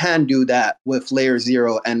 And you can do that with Layer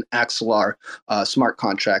 0 and Axelar smart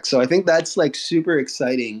contracts. So I think that's like super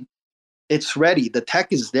exciting. It's ready. The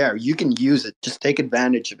tech is there. You can use it. Just take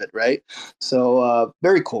advantage of it, right? So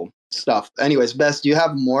very cool stuff. Anyways, Bess, do you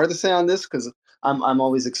have more to say on this? Because I'm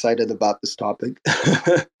always excited about this topic.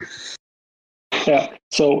 Yeah,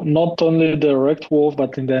 so not only the Rect Wolf,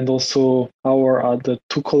 but in the end also our other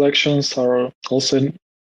two collections are also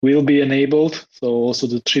will be enabled. So also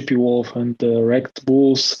the Trippy Wolf and the Rect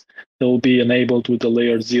Bulls, they will be enabled with the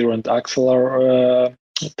Layer 0 and Axelar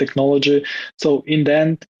technology. So in the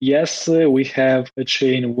end, yes, we have a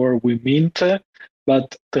chain where we mint,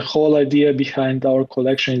 but the whole idea behind our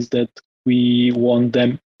collection is that we want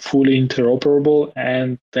them fully interoperable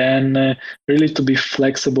and then really to be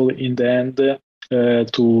flexible in the end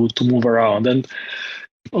to move around. And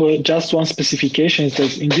just one specification is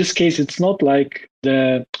that in this case, it's not like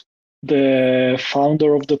the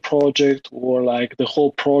founder of the project or like the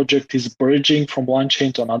whole project is bridging from one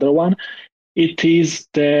chain to another one. It is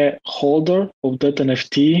the holder of that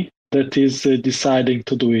NFT that is deciding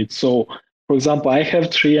to do it. So, for example, I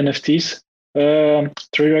have 3 NFTs,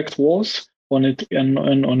 3 Rect Walls on it and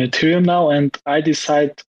on Ethereum now, and I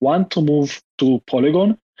decide one to move to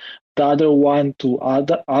Polygon, the other one to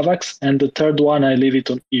AVAX, and the third one I leave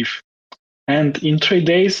it on ETH. And in 3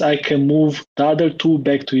 days, I can move the other 2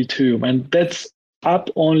 back to Ethereum, and that's up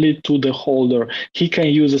only to the holder. He can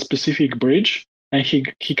use a specific bridge, and he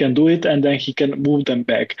can do it, and then he can move them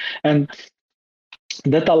back. And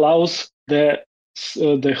that allows the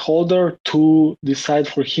holder to decide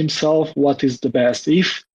for himself what is the best.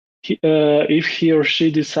 If he or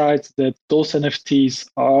she decides that those NFTs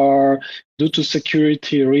are, due to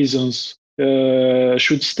security reasons,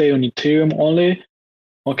 should stay on Ethereum only,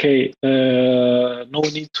 okay, no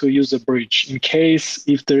need to use a bridge. In case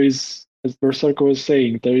if there is, as Berserker was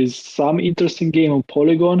saying, there is some interesting game on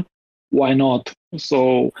Polygon, why not?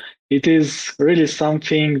 So it is really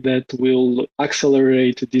something that will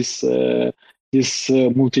accelerate this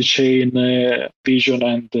multi-chain vision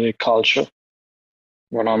and culture.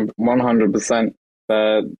 100%.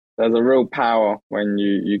 There's a real power when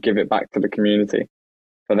you give it back to the community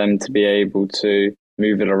for them to be able to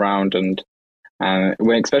move it around, and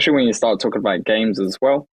especially when you start talking about games as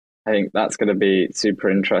well. I think that's going to be super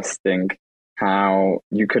interesting, how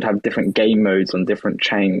you could have different game modes on different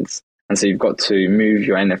chains. And so you've got to move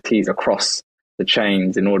your NFTs across the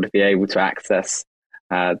chains in order to be able to access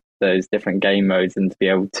those different game modes and to be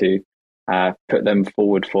able to put them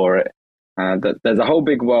forward for it. There's a whole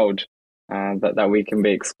big world that we can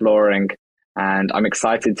be exploring, and I'm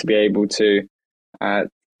excited to be able to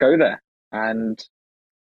go there. And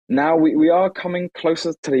now we are coming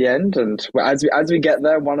closer to the end, and as we get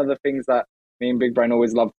there, one of the things that me and Big Brain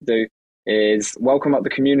always love to do is welcome up the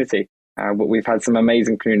community. We've had some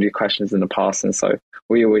amazing community questions in the past, and so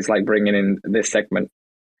we always like bringing in this segment.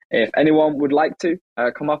 If anyone would like to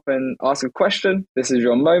come up and ask a question, this is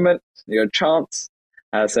your moment, your chance.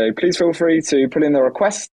 So please feel free to put in the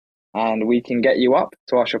request, and we can get you up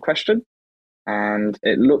to ask your question. And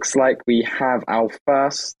it looks like we have our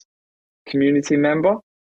first community member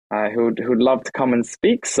who'd love to come and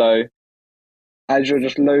speak. So as you're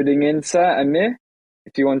just loading in, Sir Amir,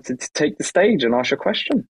 if you wanted to take the stage and ask your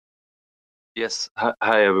question. Yes.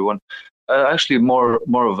 Hi everyone. Actually, more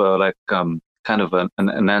of a kind of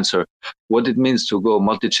an answer. What it means to go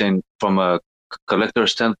multi-chain from a collector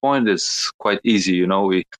standpoint, it's quite easy. You know,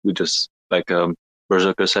 we just like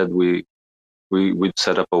Berserker said, we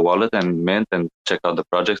set up a wallet and mint and check out the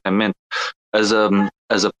project and mint. As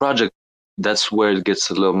a project, that's where it gets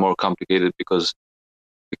a little more complicated because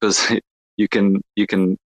you can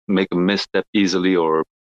make a misstep easily or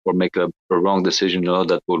make a wrong decision, you know,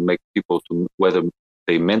 that will make people to whether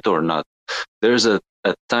they mint or not. There's a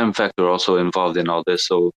time factor also involved in all this.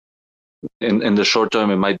 So in the short term,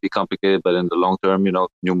 it might be complicated, but in the long term, you know,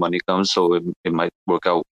 new money comes, so it might work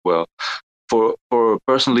out well. For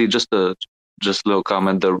personally, just a little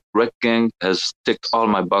comment. The Rec Gang has ticked all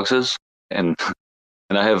my boxes, and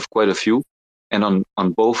and I have quite a few, and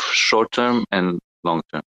on both short term and long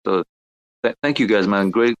term. So thank you guys,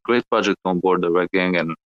 man. Great project on board the Rec Gang,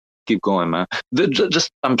 and keep going, man.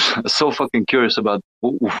 Just I'm so fucking curious about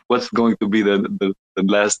what's going to be the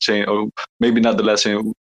last chain, or maybe not the last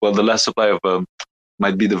chain. Well, the last supply of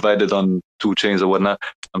might be divided on 2 chains or whatnot.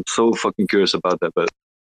 I'm so fucking curious about that, but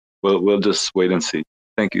we'll just wait and see.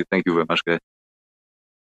 Thank you very much, guys.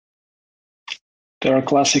 Terra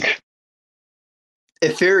Classic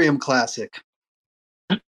Ethereum Classic.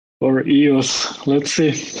 or EOS. Let's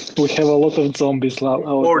see. We have a lot of zombies out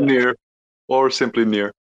Or there. near, or simply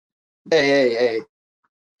near. Hey.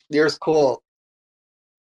 Near's cool.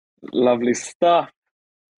 Lovely stuff.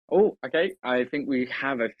 Oh, okay. I think we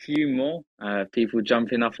have a few more people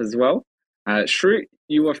jumping up as well. Shrew,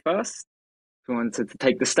 you were first. If you wanted to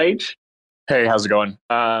take the stage. Hey, how's it going?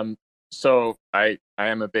 So I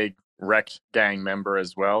am a big Rec Gang member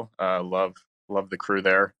as well. Love the crew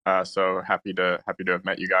there. So happy to have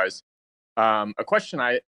met you guys. A question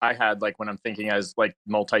I had, like, when I'm thinking as like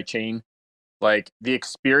multi-chain, like the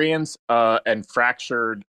experience and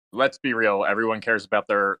fractured. Let's be real. Everyone cares about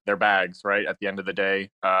their bags, right? At the end of the day,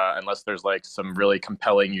 unless there's like some really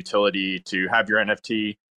compelling utility to have your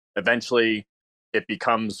NFT, eventually it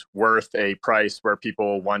becomes worth a price where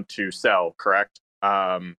people want to sell, correct?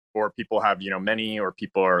 Or people have, many, or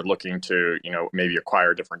people are looking to, maybe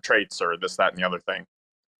acquire different traits or this, that, and the other thing.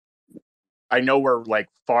 I know we're like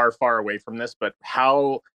far, far away from this, but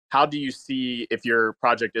how do you see, if your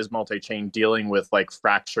project is multi-chain, dealing with like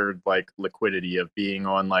fractured like liquidity of being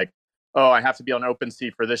on like, oh, I have to be on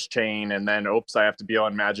OpenSea for this chain, and then oops, I have to be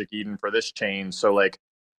on Magic Eden for this chain. So like,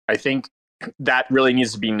 I think that really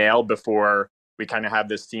needs to be nailed before we kind of have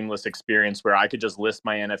this seamless experience where I could just list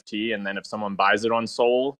my NFT, and then if someone buys it on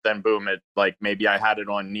Sol, then boom, it like maybe I had it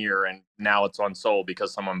on Near and now it's on Sol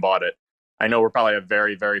because someone bought it. I know we're probably a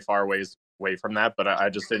very, very far ways away from that, but I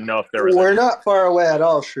just didn't know if there was. We're not far away at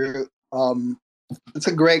all, Shrew. It's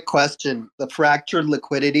a great question. The fractured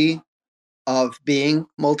liquidity of being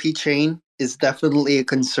multi-chain is definitely a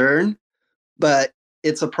concern, but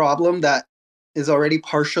it's a problem that is already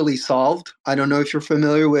partially solved. I don't know if you're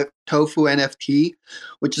familiar with Tofu NFT,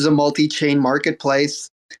 which is a multi-chain marketplace.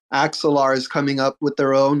 Axelar is coming up with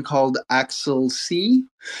their own called Axel C,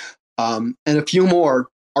 and a few more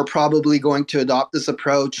are probably going to adopt this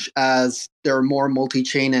approach as there are more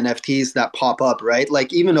multi-chain NFTs that pop up, right?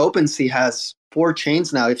 Like even OpenSea has 4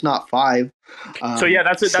 chains now, if not 5. So yeah,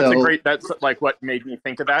 that's a great, that's like what made me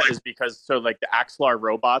think of that, is because so like the Axelar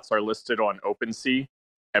robots are listed on OpenSea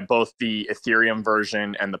at both the Ethereum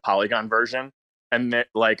version and the Polygon version. And that,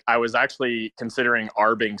 like, I was actually considering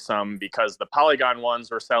arbing some because the Polygon ones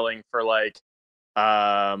were selling for like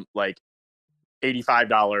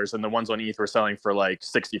 $85, and the ones on ETH were selling for like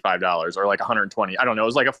 $65 or like $120. I don't know. It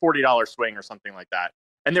was like a $40 swing or something like that.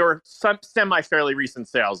 And there were some fairly recent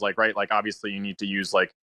sales, like, right? Like, obviously you need to use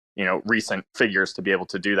like, recent figures to be able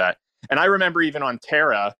to do that. And I remember even on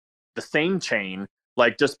Terra, the same chain,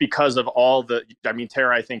 like just because of all the,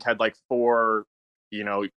 Terra, I think had like 4,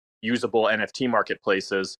 usable NFT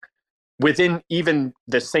marketplaces within even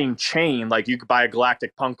the same chain. Like you could buy a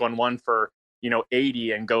Galactic Punk on one for,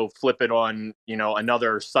 80 and go flip it on,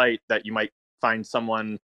 another site that you might find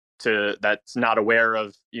someone that's not aware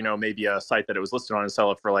of, maybe a site that it was listed on, and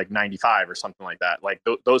sell it for like 95 or something like that. Like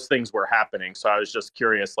those things were happening. So I was just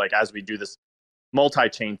curious, like, as we do this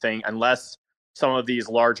multi-chain thing, unless some of these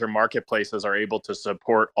larger marketplaces are able to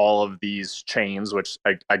support all of these chains, which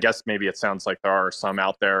I guess maybe it sounds like there are some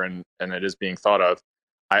out there and it is being thought of.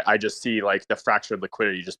 I just see like the fractured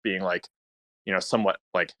liquidity just being like, somewhat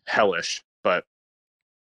like hellish. But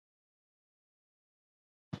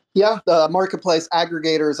yeah, the marketplace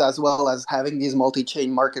aggregators, as well as having these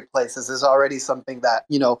multi-chain marketplaces, is already something that,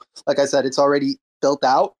 like I said, it's already built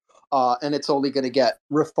out, and it's only going to get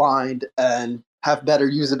refined and have better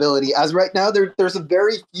usability. As right now, there's a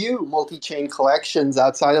very few multi-chain collections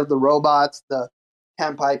outside of the robots, the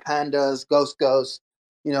Kampai Pandas, Ghost, us,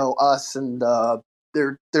 and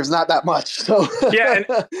there's not that much. So yeah,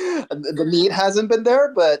 the need hasn't been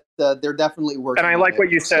there, but they're definitely working. And I like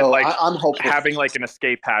what you said, so like I'm hopeful. Having like an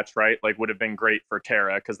escape hatch, right? Like would have been great for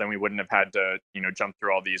Terra, because then we wouldn't have had to, jump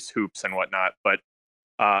through all these hoops and whatnot. But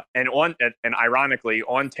and ironically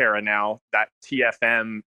on Terra now, that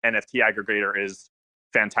TFM NFT aggregator is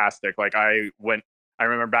fantastic. Like I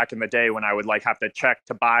remember back in the day when I would like have to check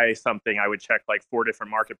to buy something, I would check like 4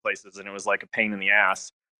 different marketplaces, and it was like a pain in the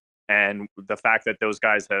ass. And the fact that those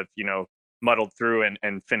guys have, muddled through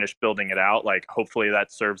and finished building it out, like hopefully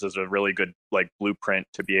that serves as a really good like blueprint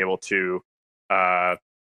to be able to,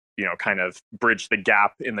 kind of bridge the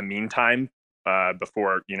gap in the meantime,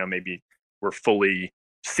 before, maybe we're fully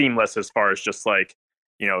seamless as far as just like,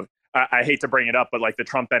 I hate to bring it up, but like the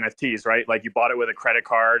Trump NFTs, right? Like you bought it with a credit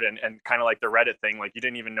card and kind of like the Reddit thing, like you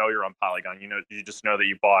didn't even know you're on Polygon, you just know that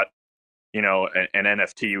you bought, an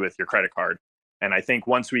NFT with your credit card. And I think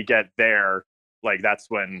once we get there, like that's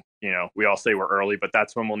when, we all say we're early, but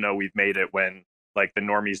that's when we'll know we've made it, when like the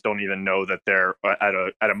normies don't even know that they're at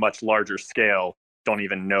a much larger scale, don't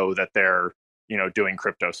even know that they're, doing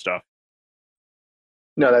crypto stuff.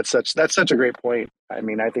 No, that's such a great point. I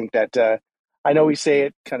mean, I think that I know we say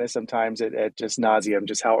it kind of sometimes at just nauseum,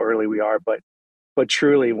 just how early we are, but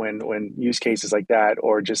truly when use cases like that,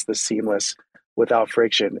 or just the seamless without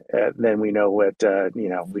friction, then we know what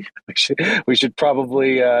we should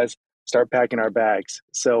probably start packing our bags.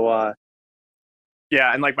 So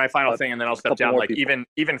yeah, and like my final thing, and then I'll step down. Like people.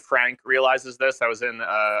 even Frank realizes this. I was in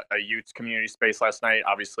a Utes community space last night.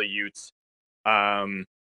 Obviously, Utes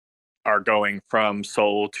are going from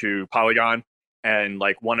Sol to Polygon, and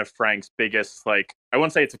like one of Frank's biggest, like I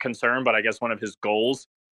wouldn't say it's a concern, but I guess one of his goals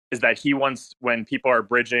is that he wants, when people are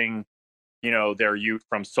bridging, their Ute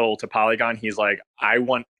from Sol to Polygon, he's like I'm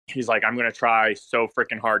going to try so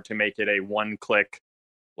freaking hard to make it a one-click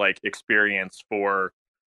like experience for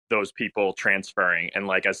those people transferring, and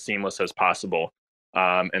like as seamless as possible.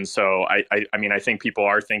 And so I mean, I think people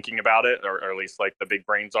are thinking about it, or at least like the big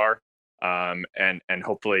brains are. And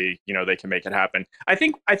hopefully, they can make it happen. I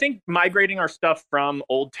think migrating our stuff from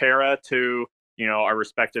old Terra to, our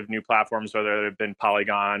respective new platforms, whether they've been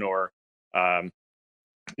Polygon or,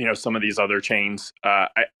 some of these other chains, I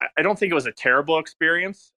don't think it was a terrible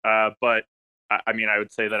experience. But I mean, I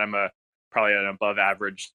would say that I'm probably an above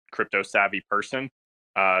average crypto savvy person.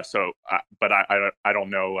 But I don't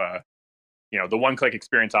know, the one-click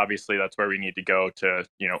experience, obviously that's where we need to go to,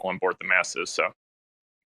 onboard the masses. So.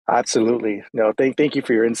 Absolutely. No, thank you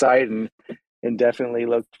for your insight, and definitely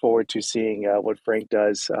look forward to seeing what Frank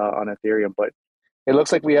does on Ethereum. But it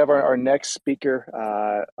looks like we have our next speaker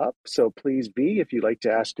up. So please, V, if you'd like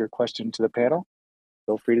to ask your question to the panel,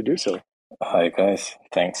 feel free to do so. Hi, guys.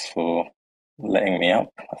 Thanks for letting me up.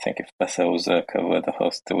 I think if Bessa or Zerka were the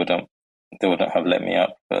host, they wouldn't have let me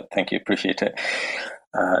up, but thank you. Appreciate it.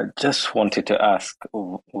 Just wanted to ask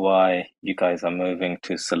why you guys are moving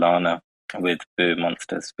to Solana with Boo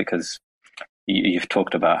Monsters, because you've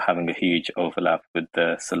talked about having a huge overlap with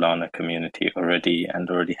the Solana community already, and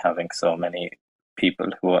already having so many people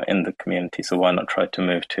who are in the community. So why not try to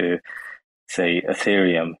move to, say,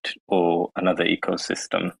 Ethereum or another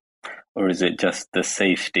ecosystem? Or is it just the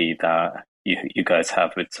safety that you guys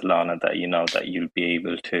have with Solana, that that you'll be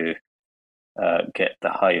able to get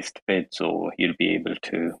the highest bids, or you'll be able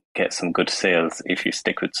to get some good sales if you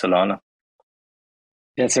stick with Solana?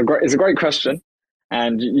 Yeah, it's a great question.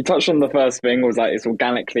 And you touched on the first thing, was that it's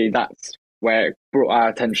organically, that's where it brought our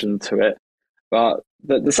attention to it. But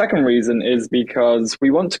the second reason is because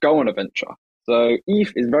we want to go on a venture. So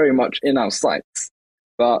ETH is very much in our sights.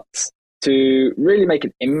 But to really make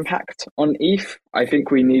an impact on ETH, I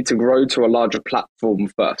think we need to grow to a larger platform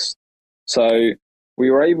first. So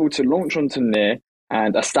we were able to launch onto Near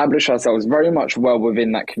and establish ourselves very much well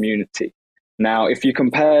within that community. Now, if you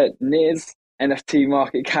compare Near's NFT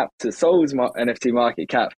market cap to Sol's NFT market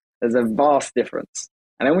cap, there's a vast difference.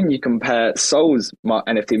 And then when you compare Sol's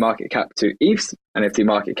NFT market cap to ETH's NFT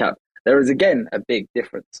market cap, there is again a big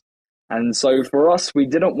difference. And so for us, we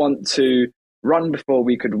didn't want to run before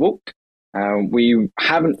we could walk. We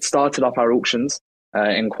haven't started up our auctions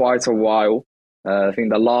in quite a while. I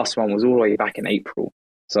think the last one was all the way back in April.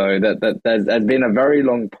 So there's been a very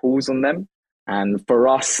long pause on them. And for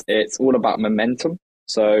us, it's all about momentum.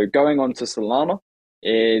 So going on to Solana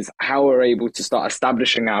is how we're able to start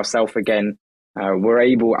establishing ourselves again. We're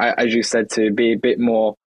able, as you said, to be a bit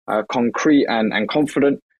more concrete and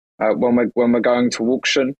confident when we're going to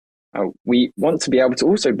auction. We want to be able to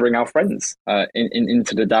also bring our friends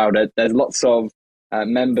into the DAO. There's lots of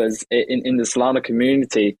members in the Solana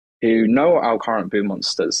community who know our current Boo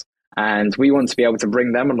Monsters, and we want to be able to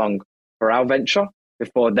bring them along for our venture.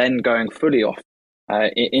 before then going fully off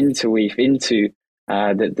into ETH, into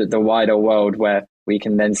the wider world where we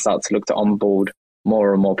can then start to look to onboard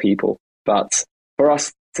more and more people. But for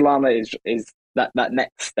us, Solana is that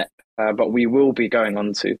next step. But we will be going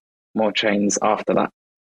on to more chains after that.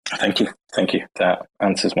 Thank you. That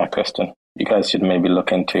answers my question. You guys should maybe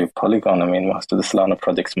look into Polygon. I mean, most of the Solana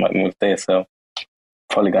projects might move there, so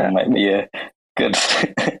Polygon might be a good.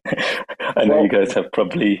 I know you guys have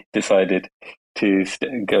probably decided to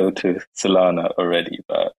go to Solana already,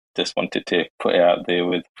 but just wanted to put it out there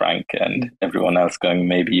with Frank and everyone else going,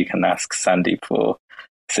 maybe you can ask Sandy for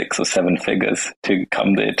 6 or 7 figures to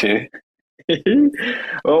come there too.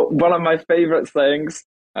 Well, one of my favorite sayings,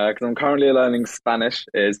 because I'm currently learning Spanish,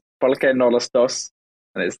 is ¿Por qué no los dos?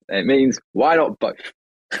 And it means, why not both?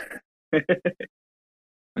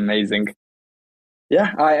 Amazing.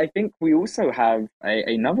 Yeah, I think we also have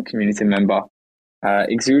another community member,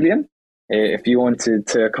 Exulian, if you wanted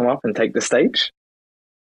to come up and take the stage.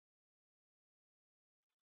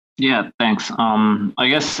 Yeah, thanks. I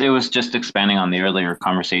guess it was just expanding on the earlier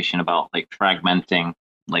conversation about like fragmenting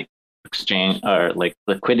like exchange or like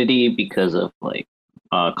liquidity because of like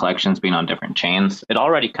collections being on different chains. It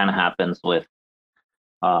already kind of happens with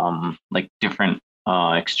like different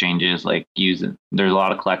exchanges, like there's a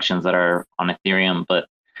lot of collections that are on Ethereum, but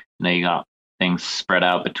you got things spread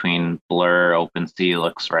out between Blur, OpenSea,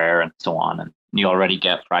 LooksRare, and so on, and you already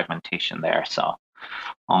get fragmentation there. So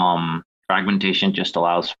fragmentation just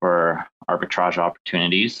allows for arbitrage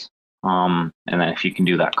opportunities. And then if you can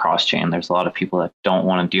do that cross chain, there's a lot of people that don't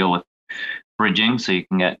want to deal with bridging, so you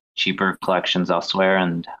can get cheaper collections elsewhere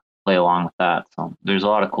and play along with that. So there's a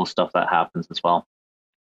lot of cool stuff that happens as well.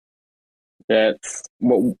 Yeah,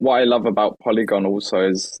 what I love about Polygon also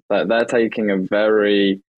is that they're taking a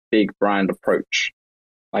very big brand approach.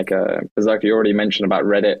 Like Berserk, you already mentioned about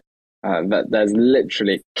Reddit, that there's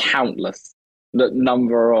literally countless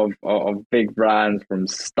number of big brands from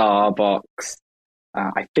Starbucks.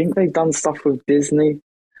 I think they've done stuff with Disney,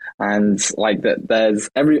 and like that. There's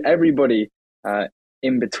everybody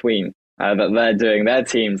in between that they're doing their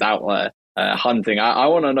teams out there hunting. I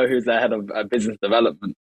want to know who's their head of business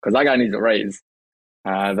development, because that guy needs a raise.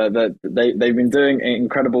 They've been doing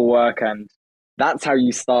incredible work, and that's how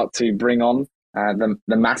you start to bring on the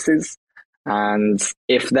masses. And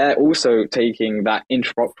if they're also taking that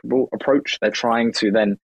interoperable approach, they're trying to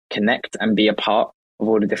then connect and be a part of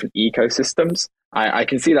all the different ecosystems. I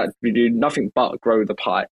can see that we do nothing but grow the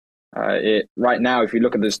pie. Right now, if you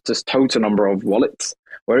look at this just total number of wallets,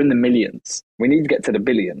 we're in the millions. We need to get to the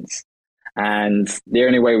billions. And the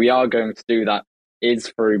only way we are going to do that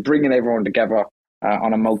is through bringing everyone together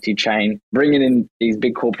on a multi-chain, bringing in these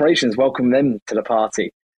big corporations, welcome them to the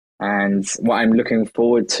party. And what I'm looking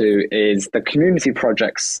forward to is the community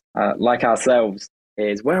projects like ourselves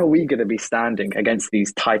is where are we going to be standing against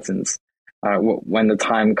these titans when the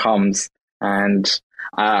time comes. And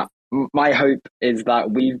my hope is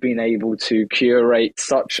that we've been able to curate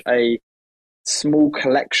such a small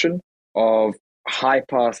collection of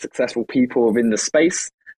hyper successful people within the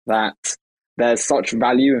space that there's such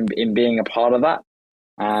value in being a part of that.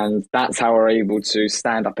 And that's how we're able to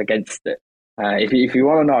stand up against it. If you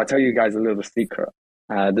want to know, I'll tell you guys a little secret.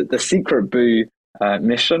 The secret Boo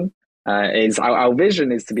mission is our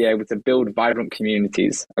vision is to be able to build vibrant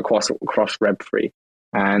communities across Web3.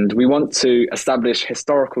 And we want to establish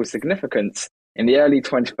historical significance in the early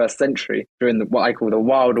 21st century during what I call the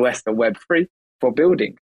Wild West of Web3 for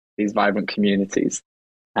building these vibrant communities.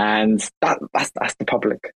 And that's the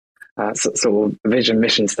public sort of vision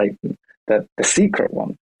mission statement. The secret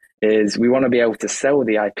one is we want to be able to sell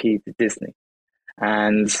the IP to Disney.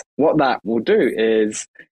 And what that will do is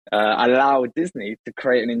allow Disney to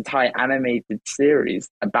create an entire animated series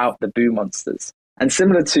about the Boo monsters. And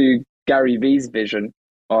similar to Gary Vee's vision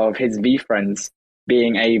of his V friends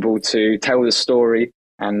being able to tell the story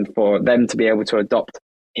and for them to be able to adopt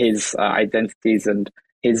his identities and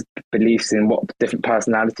his beliefs in what different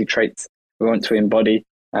personality traits we want to embody.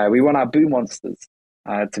 We want our Boo monsters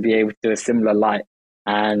to be able to do a similar light.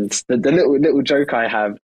 And the little joke I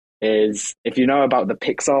have is, if you know about the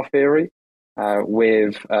Pixar theory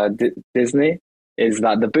with Disney, is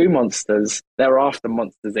that the Boo monsters, they're after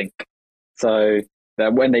Monsters Inc. So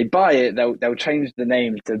that when they buy it, they'll change the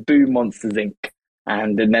name to Boo Monsters Inc.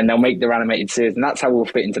 And then they'll make their animated series, and that's how we'll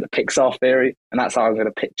fit into the Pixar theory, and that's how I'm going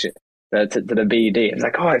to pitch it to the BD. It's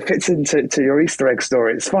like, oh, it fits into your Easter egg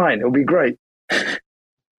story. It's fine. It'll be great.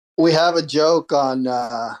 We have a joke on.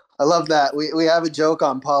 I love that. We have a joke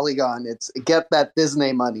on Polygon. It's get that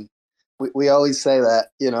Disney money. we always say that,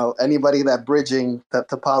 anybody that bridging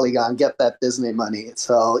to Polygon, get that Disney money.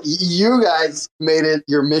 So you guys made it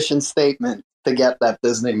your mission statement to get that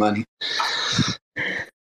Disney money.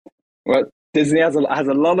 Well, Disney has a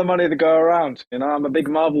lot of money to go around. I'm a big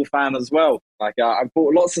Marvel fan as well. Like I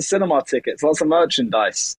bought lots of cinema tickets, lots of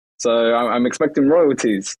merchandise. So I'm expecting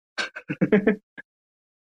royalties.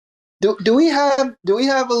 Do we have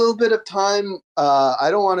a little bit of time? I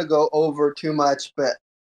don't want to go over too much, but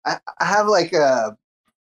I have like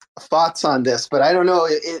thoughts on this, but I don't know.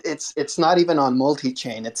 It's not even on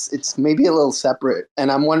multi-chain. It's maybe a little separate,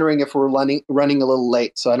 and I'm wondering if we're running a little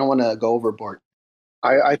late. So I don't want to go overboard.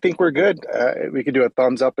 I think we're good. We could do a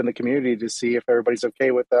thumbs up in the community to see if everybody's okay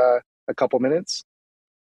with a couple minutes.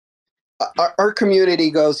 Our community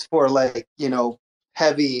goes for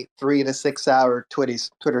heavy 3 to 6 hour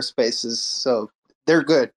Twitter spaces, so they're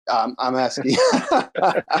good. I'm asking.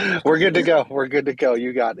 We're good to go. We're good to go.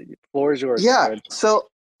 You got it. The floor is yours. Yeah. So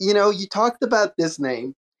you talked about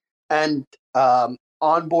Disney and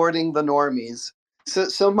onboarding the normies.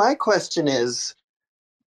 So my question is,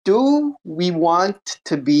 do we want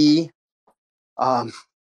to be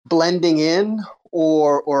blending in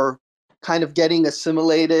or kind of getting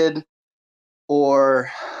assimilated, or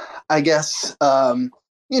I guess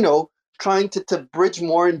trying to bridge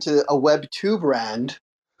more into a Web 2 brand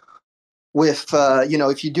with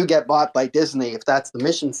if you do get bought by Disney, if that's the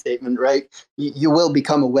mission statement, right, you will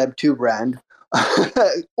become a Web 2 brand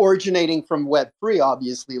originating from Web 3,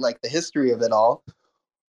 obviously, like the history of it all.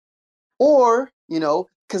 Or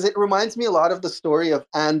because it reminds me a lot of the story of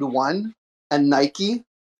And1 and Nike.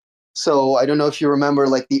 So I don't know if you remember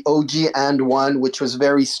like the OG And1, which was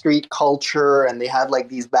very street culture, and they had like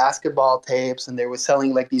these basketball tapes, and they were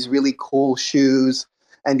selling like these really cool shoes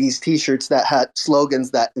and these t-shirts that had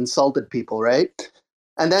slogans that insulted people, right?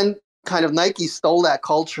 And then kind of Nike stole that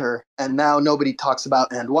culture, and now nobody talks about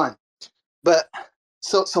And1. But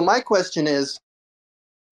so my question is,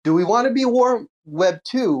 do we want to be Web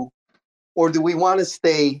 2, or do we want to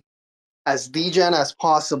stay as degen as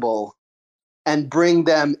possible and bring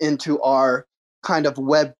them into our kind of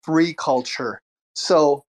Web3 culture?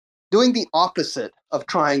 So doing the opposite of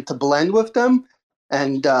trying to blend with them.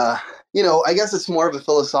 And, I guess it's more of a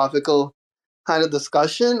philosophical kind of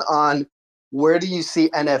discussion on where do you see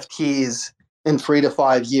NFTs in 3 to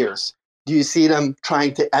 5 years? Do you see them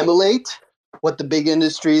trying to emulate what the big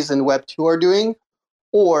industries in Web2 are doing,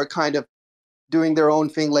 or kind of doing their own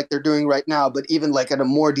thing like they're doing right now, but even like at a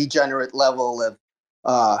more degenerate level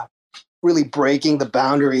of really breaking the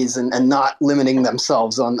boundaries and not limiting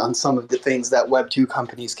themselves on some of the things that Web2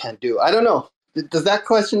 companies can do? I don't know. Does that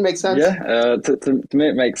question make sense? Yeah, to me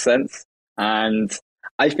it makes sense. And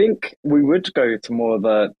I think we would go to more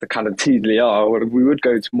the kind of TDR, we would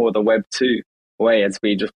go to more the Web 2 way as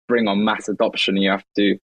we just bring on mass adoption. You have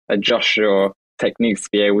to adjust your techniques to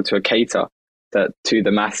be able to cater to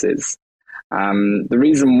the masses. The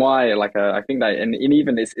reason why, I think that, and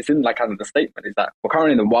even it's in like kind of the statement, is that we're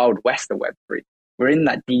currently in the wild west of Web3. We're in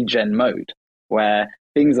that degen mode where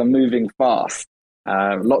things are moving fast.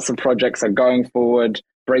 Lots of projects are going forward,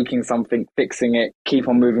 breaking something, fixing it, keep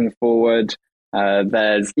on moving forward.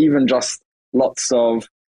 There's even just lots of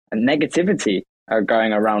negativity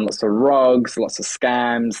going around, lots of rogues, lots of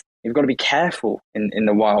scams. You've got to be careful in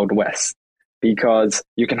the wild west, because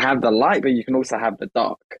you can have the light, but you can also have the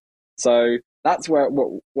dark. So that's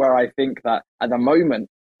where I think that at the moment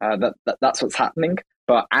that's what's happening.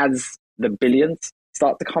 But as the billions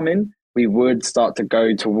start to come in, we would start to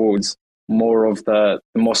go towards more of the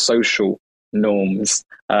more social norms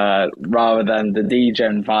rather than the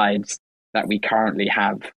degen vibes that we currently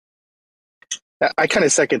have. I kind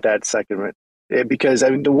of second that sentiment, because I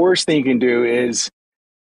mean, the worst thing you can do is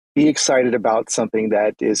be excited about something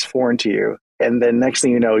that is foreign to you, and then next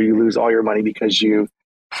thing you know, you lose all your money because you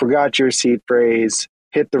forgot your seed phrase,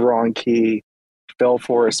 hit the wrong key, fell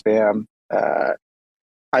for a spam.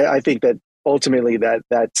 I think that ultimately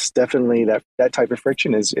that's definitely that type of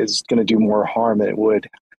friction is going to do more harm than it would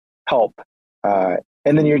help.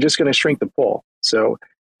 And then you're just going to shrink the pool. So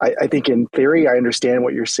I think in theory, I understand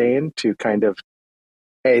what you're saying to kind of,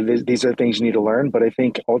 hey, these are things you need to learn. But I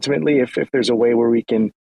think ultimately, if there's a way where we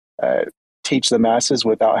can teach the masses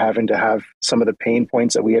without having to have some of the pain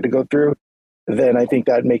points that we had to go through, then I think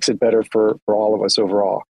that makes it better for all of us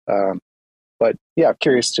overall. But yeah, I'm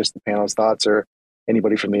curious just the panel's thoughts, or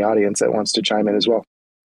anybody from the audience that wants to chime in as well.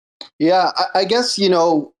 Yeah, I guess,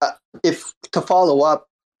 if to follow up,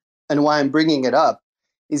 and why I'm bringing it up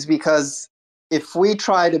is because if we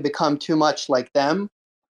try to become too much like them,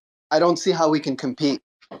 I don't see how we can compete.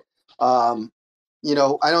 I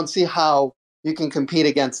don't see how you can compete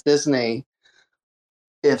against Disney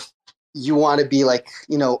if you want to be like,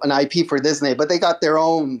 an IP for Disney, but they got their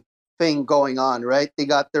own thing going on, right? They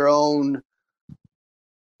got their own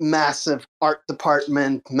massive art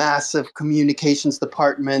department, massive communications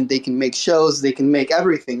department. They can make shows, they can make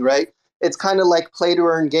everything, right? It's kind of like play to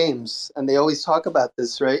earn games. And they always talk about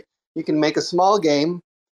this, right? You can make a small game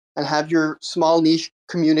and have your small niche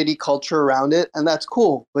community culture around it, and that's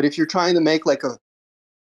cool. But if you're trying to make like a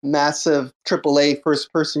massive AAA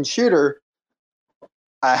first person shooter,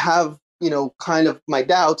 I have, kind of my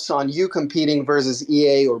doubts on you competing versus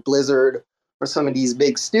EA or Blizzard or some of these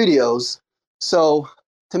big studios. So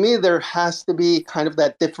to me, there has to be kind of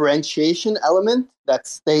that differentiation element that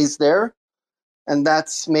stays there. And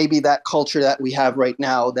that's maybe that culture that we have right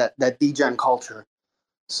now, that degen culture.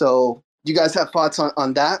 So do you guys have thoughts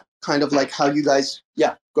on that? Kind of like how you guys,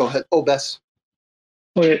 yeah, go ahead. Oh, Bess.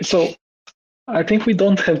 Okay, so I think we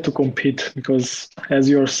don't have to compete because, as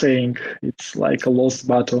you're saying, it's like a lost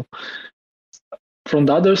battle. From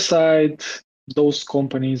the other side, those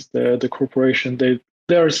companies, the corporation, they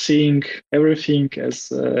are seeing everything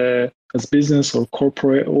as business or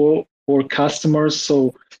corporate or customers.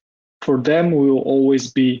 So for them, we will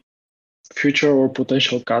always be future or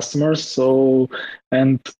potential customers. So,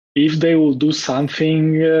 and if they will do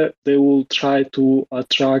something, they will try to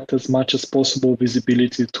attract as much as possible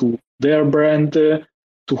visibility to their brand, to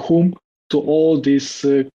whom? To all these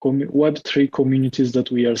Web3 communities that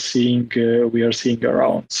we are seeing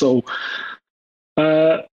around. So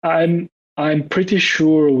I'm pretty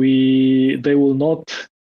sure they will not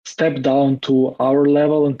step down to our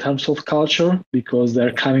level in terms of culture because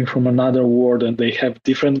they're coming from another world and they have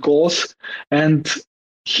different goals. And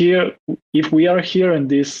here, if we are here in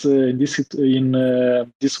this Web3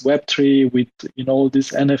 with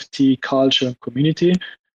this NFT culture and community,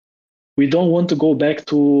 we don't want to go back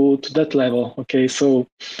to that level. Okay, so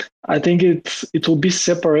I think it will be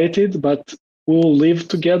separated, but we'll live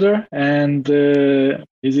together and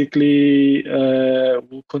basically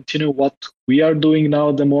we'll continue what we are doing now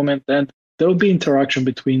at the moment, and there will be interaction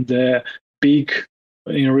between the big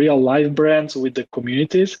in real life brands with the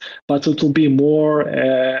communities, but it will be more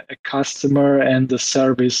a customer and a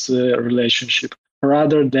service relationship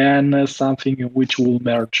rather than something in which will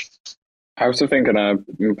merge. I also think an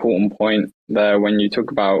important point there when you talk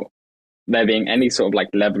about there being any sort of like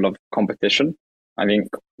level of competition. I think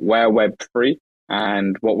where Web3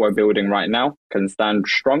 and what we're building right now can stand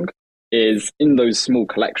strong is in those small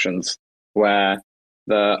collections where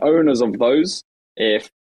the owners of those, if,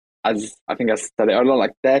 as I think I said it earlier,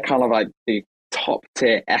 like they're kind of like the top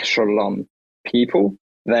tier echelon people,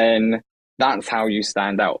 then that's how you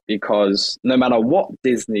stand out. Because no matter what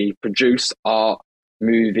Disney produce, art,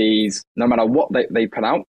 movies, no matter what they put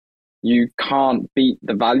out, you can't beat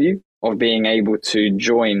the value of being able to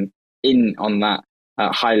join in on that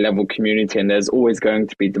high level community. And there's always going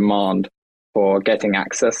to be demand for getting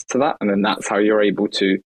access to that. And then that's how you're able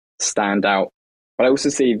to stand out. But I also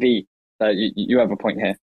see, V, that you have a point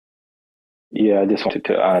here. Yeah, I just wanted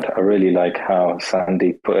to add, I really like how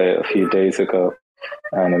Sandy put it a few days ago.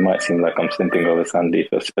 And it might seem like I'm simping over Sandy,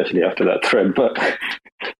 especially after that thread, but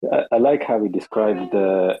I like how he described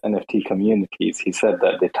the NFT communities. He said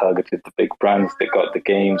that they targeted the big brands, they got the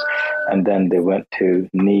games, and then they went to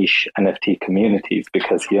niche NFT communities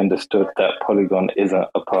because he understood that Polygon isn't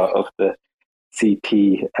a part of the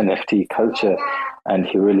CP NFT culture, and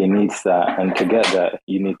he really needs that. And to get that,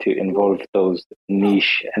 you need to involve those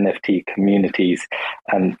niche NFT communities,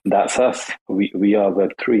 and that's us. We are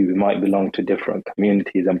Web3. We might belong to different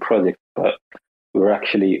communities and projects, but we're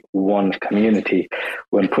actually one community.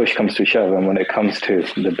 When push comes to shove, and when it comes to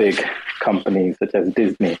the big companies such as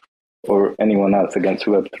Disney or anyone else against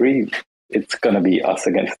Web3, it's going to be us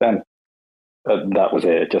against them. But that was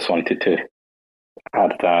it. Just wanted to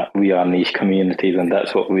add that we are niche communities, and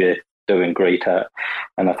that's what we're doing great at.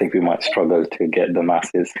 And I think we might struggle to get the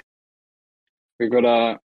masses. We've got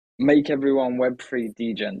to make everyone Web3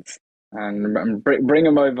 degens and bring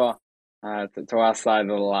them over to our side of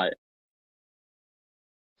the light.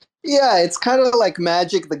 Yeah, it's kind of like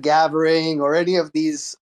Magic the Gathering or any of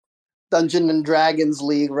these Dungeons and Dragons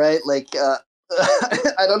League, right? Like,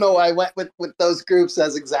 I don't know why I went with those groups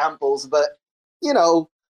as examples, but,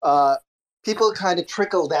 people kind of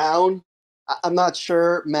trickle down. I'm not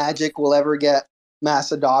sure Magic will ever get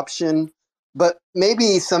mass adoption, but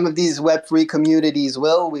maybe some of these Web3 communities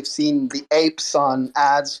will. We've seen the apes on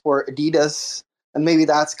ads for Adidas, and maybe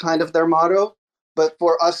that's kind of their motto. But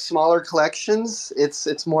for us smaller collections,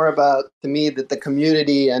 it's more about, to me, that the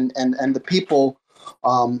community and the people,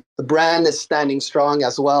 the brand is standing strong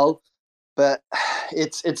as well. but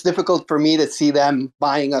it's difficult for me to see them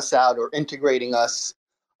buying us out or integrating us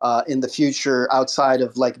in the future outside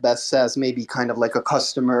of, like Beth says, maybe kind of like a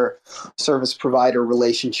customer service provider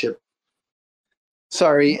relationship.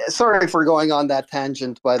 Sorry for going on that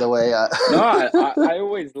tangent, by the way. No, I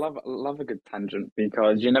always love a good tangent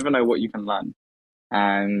because you never know what you can learn.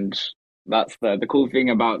 And that's the cool thing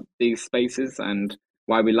about these spaces, and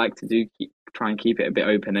why we like to try and keep it a bit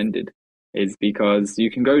open-ended, is because you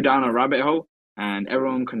can go down a rabbit hole and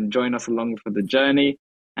everyone can join us along for the journey.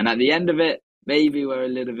 And at the end of it, maybe we're a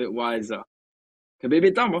little bit wiser. Could be a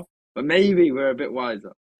bit dumber, but maybe we're a bit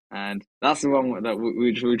wiser. And that's the one that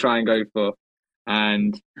we try and go for.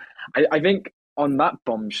 And I think on that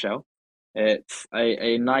bombshell, it's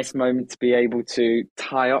a nice moment to be able to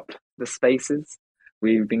tie up the spaces.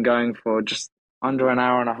 We've been going for just under an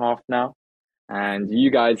hour and a half now, and you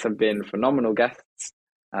guys have been phenomenal guests.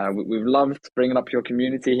 We've loved bringing up your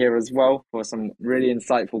community here as well for some really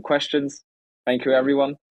insightful questions. Thank you,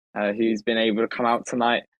 everyone who's been able to come out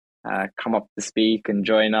tonight, come up to speak and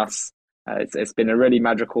join us. It's been a really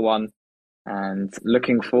magical one, and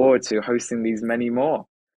looking forward to hosting these many more.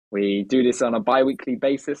 We do this on a bi-weekly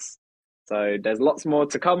basis, so there's lots more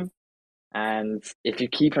to come. And if you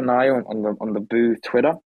keep an eye on the Boo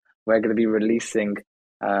Twitter, we're going to be releasing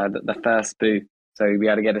the first Boo. So we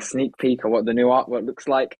had to get a sneak peek of what the new artwork looks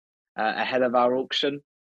like ahead of our auction.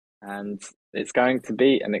 And it's going to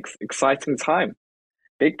be an exciting time.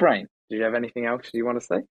 Big Brain, do you have anything else you want to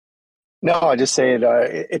say? No, I just say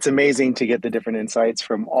it's amazing to get the different insights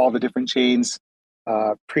from all the different chains.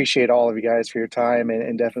 Appreciate all of you guys for your time,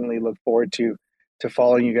 and definitely look forward to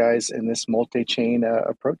following you guys in this multi-chain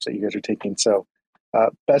approach that you guys are taking. So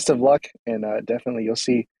best of luck, and definitely you'll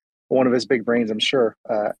see one of his big brains, I'm sure,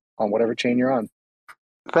 on whatever chain you're on.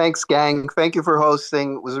 Thanks, gang. Thank you for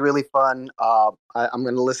hosting. It was really fun. I'm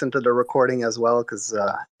going to listen to the recording as well,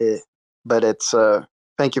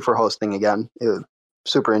 thank you for hosting again. It was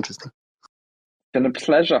super interesting. Been a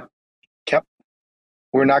pleasure. Yep.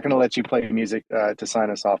 We're not going to let you play music to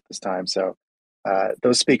sign us off this time. So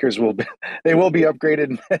those speakers will be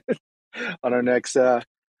upgraded on our next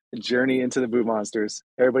journey into the Boo Monsters.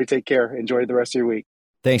 Everybody take care. Enjoy the rest of your week.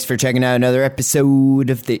 Thanks for checking out another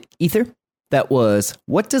episode of The Ether. That was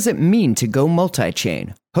What Does It Mean to Go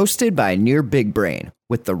Multichain? Hosted by Near Big Brain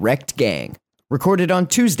with the Wrecked Gang. Recorded on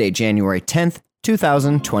Tuesday, January 10th,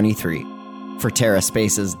 2023. For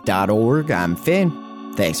TerraSpaces.org, I'm Finn.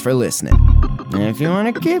 Thanks for listening. And if you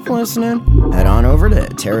want to keep listening, head on over to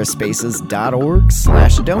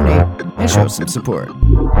TerraSpaces.org/donate and show some support.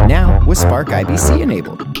 Now, with Spark IBC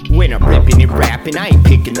enabled. When I'm ripping and rapping, I ain't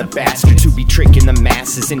picking the bastards who be tricking the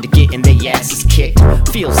masses into getting their asses kicked.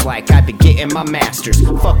 Feels like I've been getting my masters.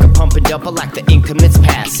 Fuck a pump and dump, I like the income that's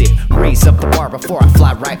passive. Raise up the bar before I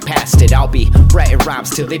fly right past it. I'll be writing rhymes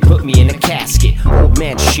till they put me in a casket. Old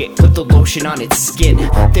man shit, put the lotion on its skin.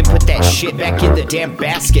 Then put that shit back in the damn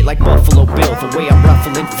basket like Buffalo Bill. The way I'm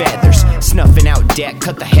ruffling feathers, snuffing out debt,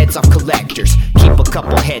 cut the heads off collectors. Keep a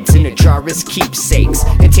couple heads in a jar as keepsakes,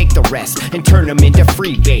 and take the rest and turn them into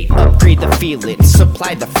free bait. Upgrade the feeling,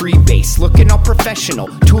 supply the free base. Looking all professional,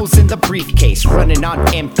 tools in the briefcase. Running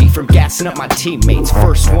on empty from gassing up my teammates.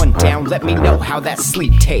 First one down, let me know how that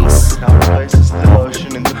sleep tastes. Now places the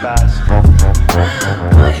lotion in the basket.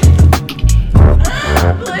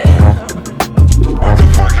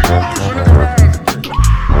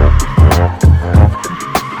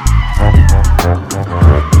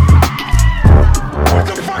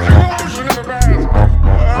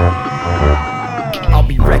 I'll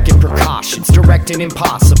be wrecking precautions, directing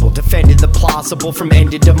impossible, defending the plausible from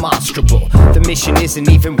ending demonstrable. The mission isn't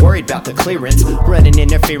even worried about the clearance, running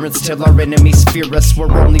interference till our enemies fear us.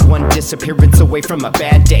 We're only one disappearance away from a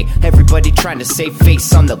bad day. Everybody trying to save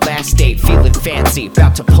face on the last day, feeling fancy,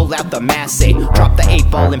 about to pull out the masse. Drop the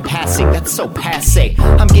 8-ball in passing, that's so passe.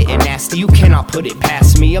 I'm getting nasty, you cannot put it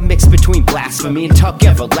past me. A mix between blasphemy and talk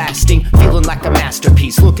everlasting. Feeling like a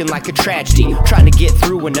masterpiece, looking like a tragedy. Trying to get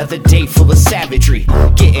through another day full of savagery.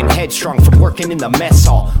 Getting headstrong from working in the mess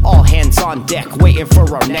hall. All hands on deck, waiting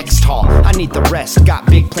for our next haul. I need the rest, got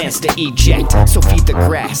big plans to eject. So feed the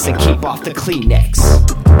grass and keep off the Kleenex.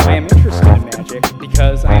 I am interested in magic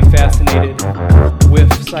because I am fascinated with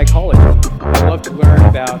psychology. I love to learn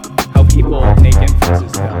about how people make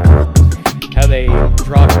inferences about the world, how they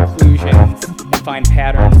draw conclusions and find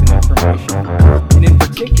patterns in information. And in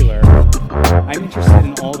particular, I'm interested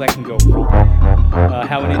in all that can go wrong,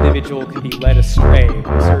 how an individual can be led astray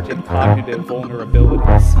when certain cognitive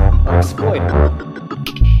vulnerabilities are exploited.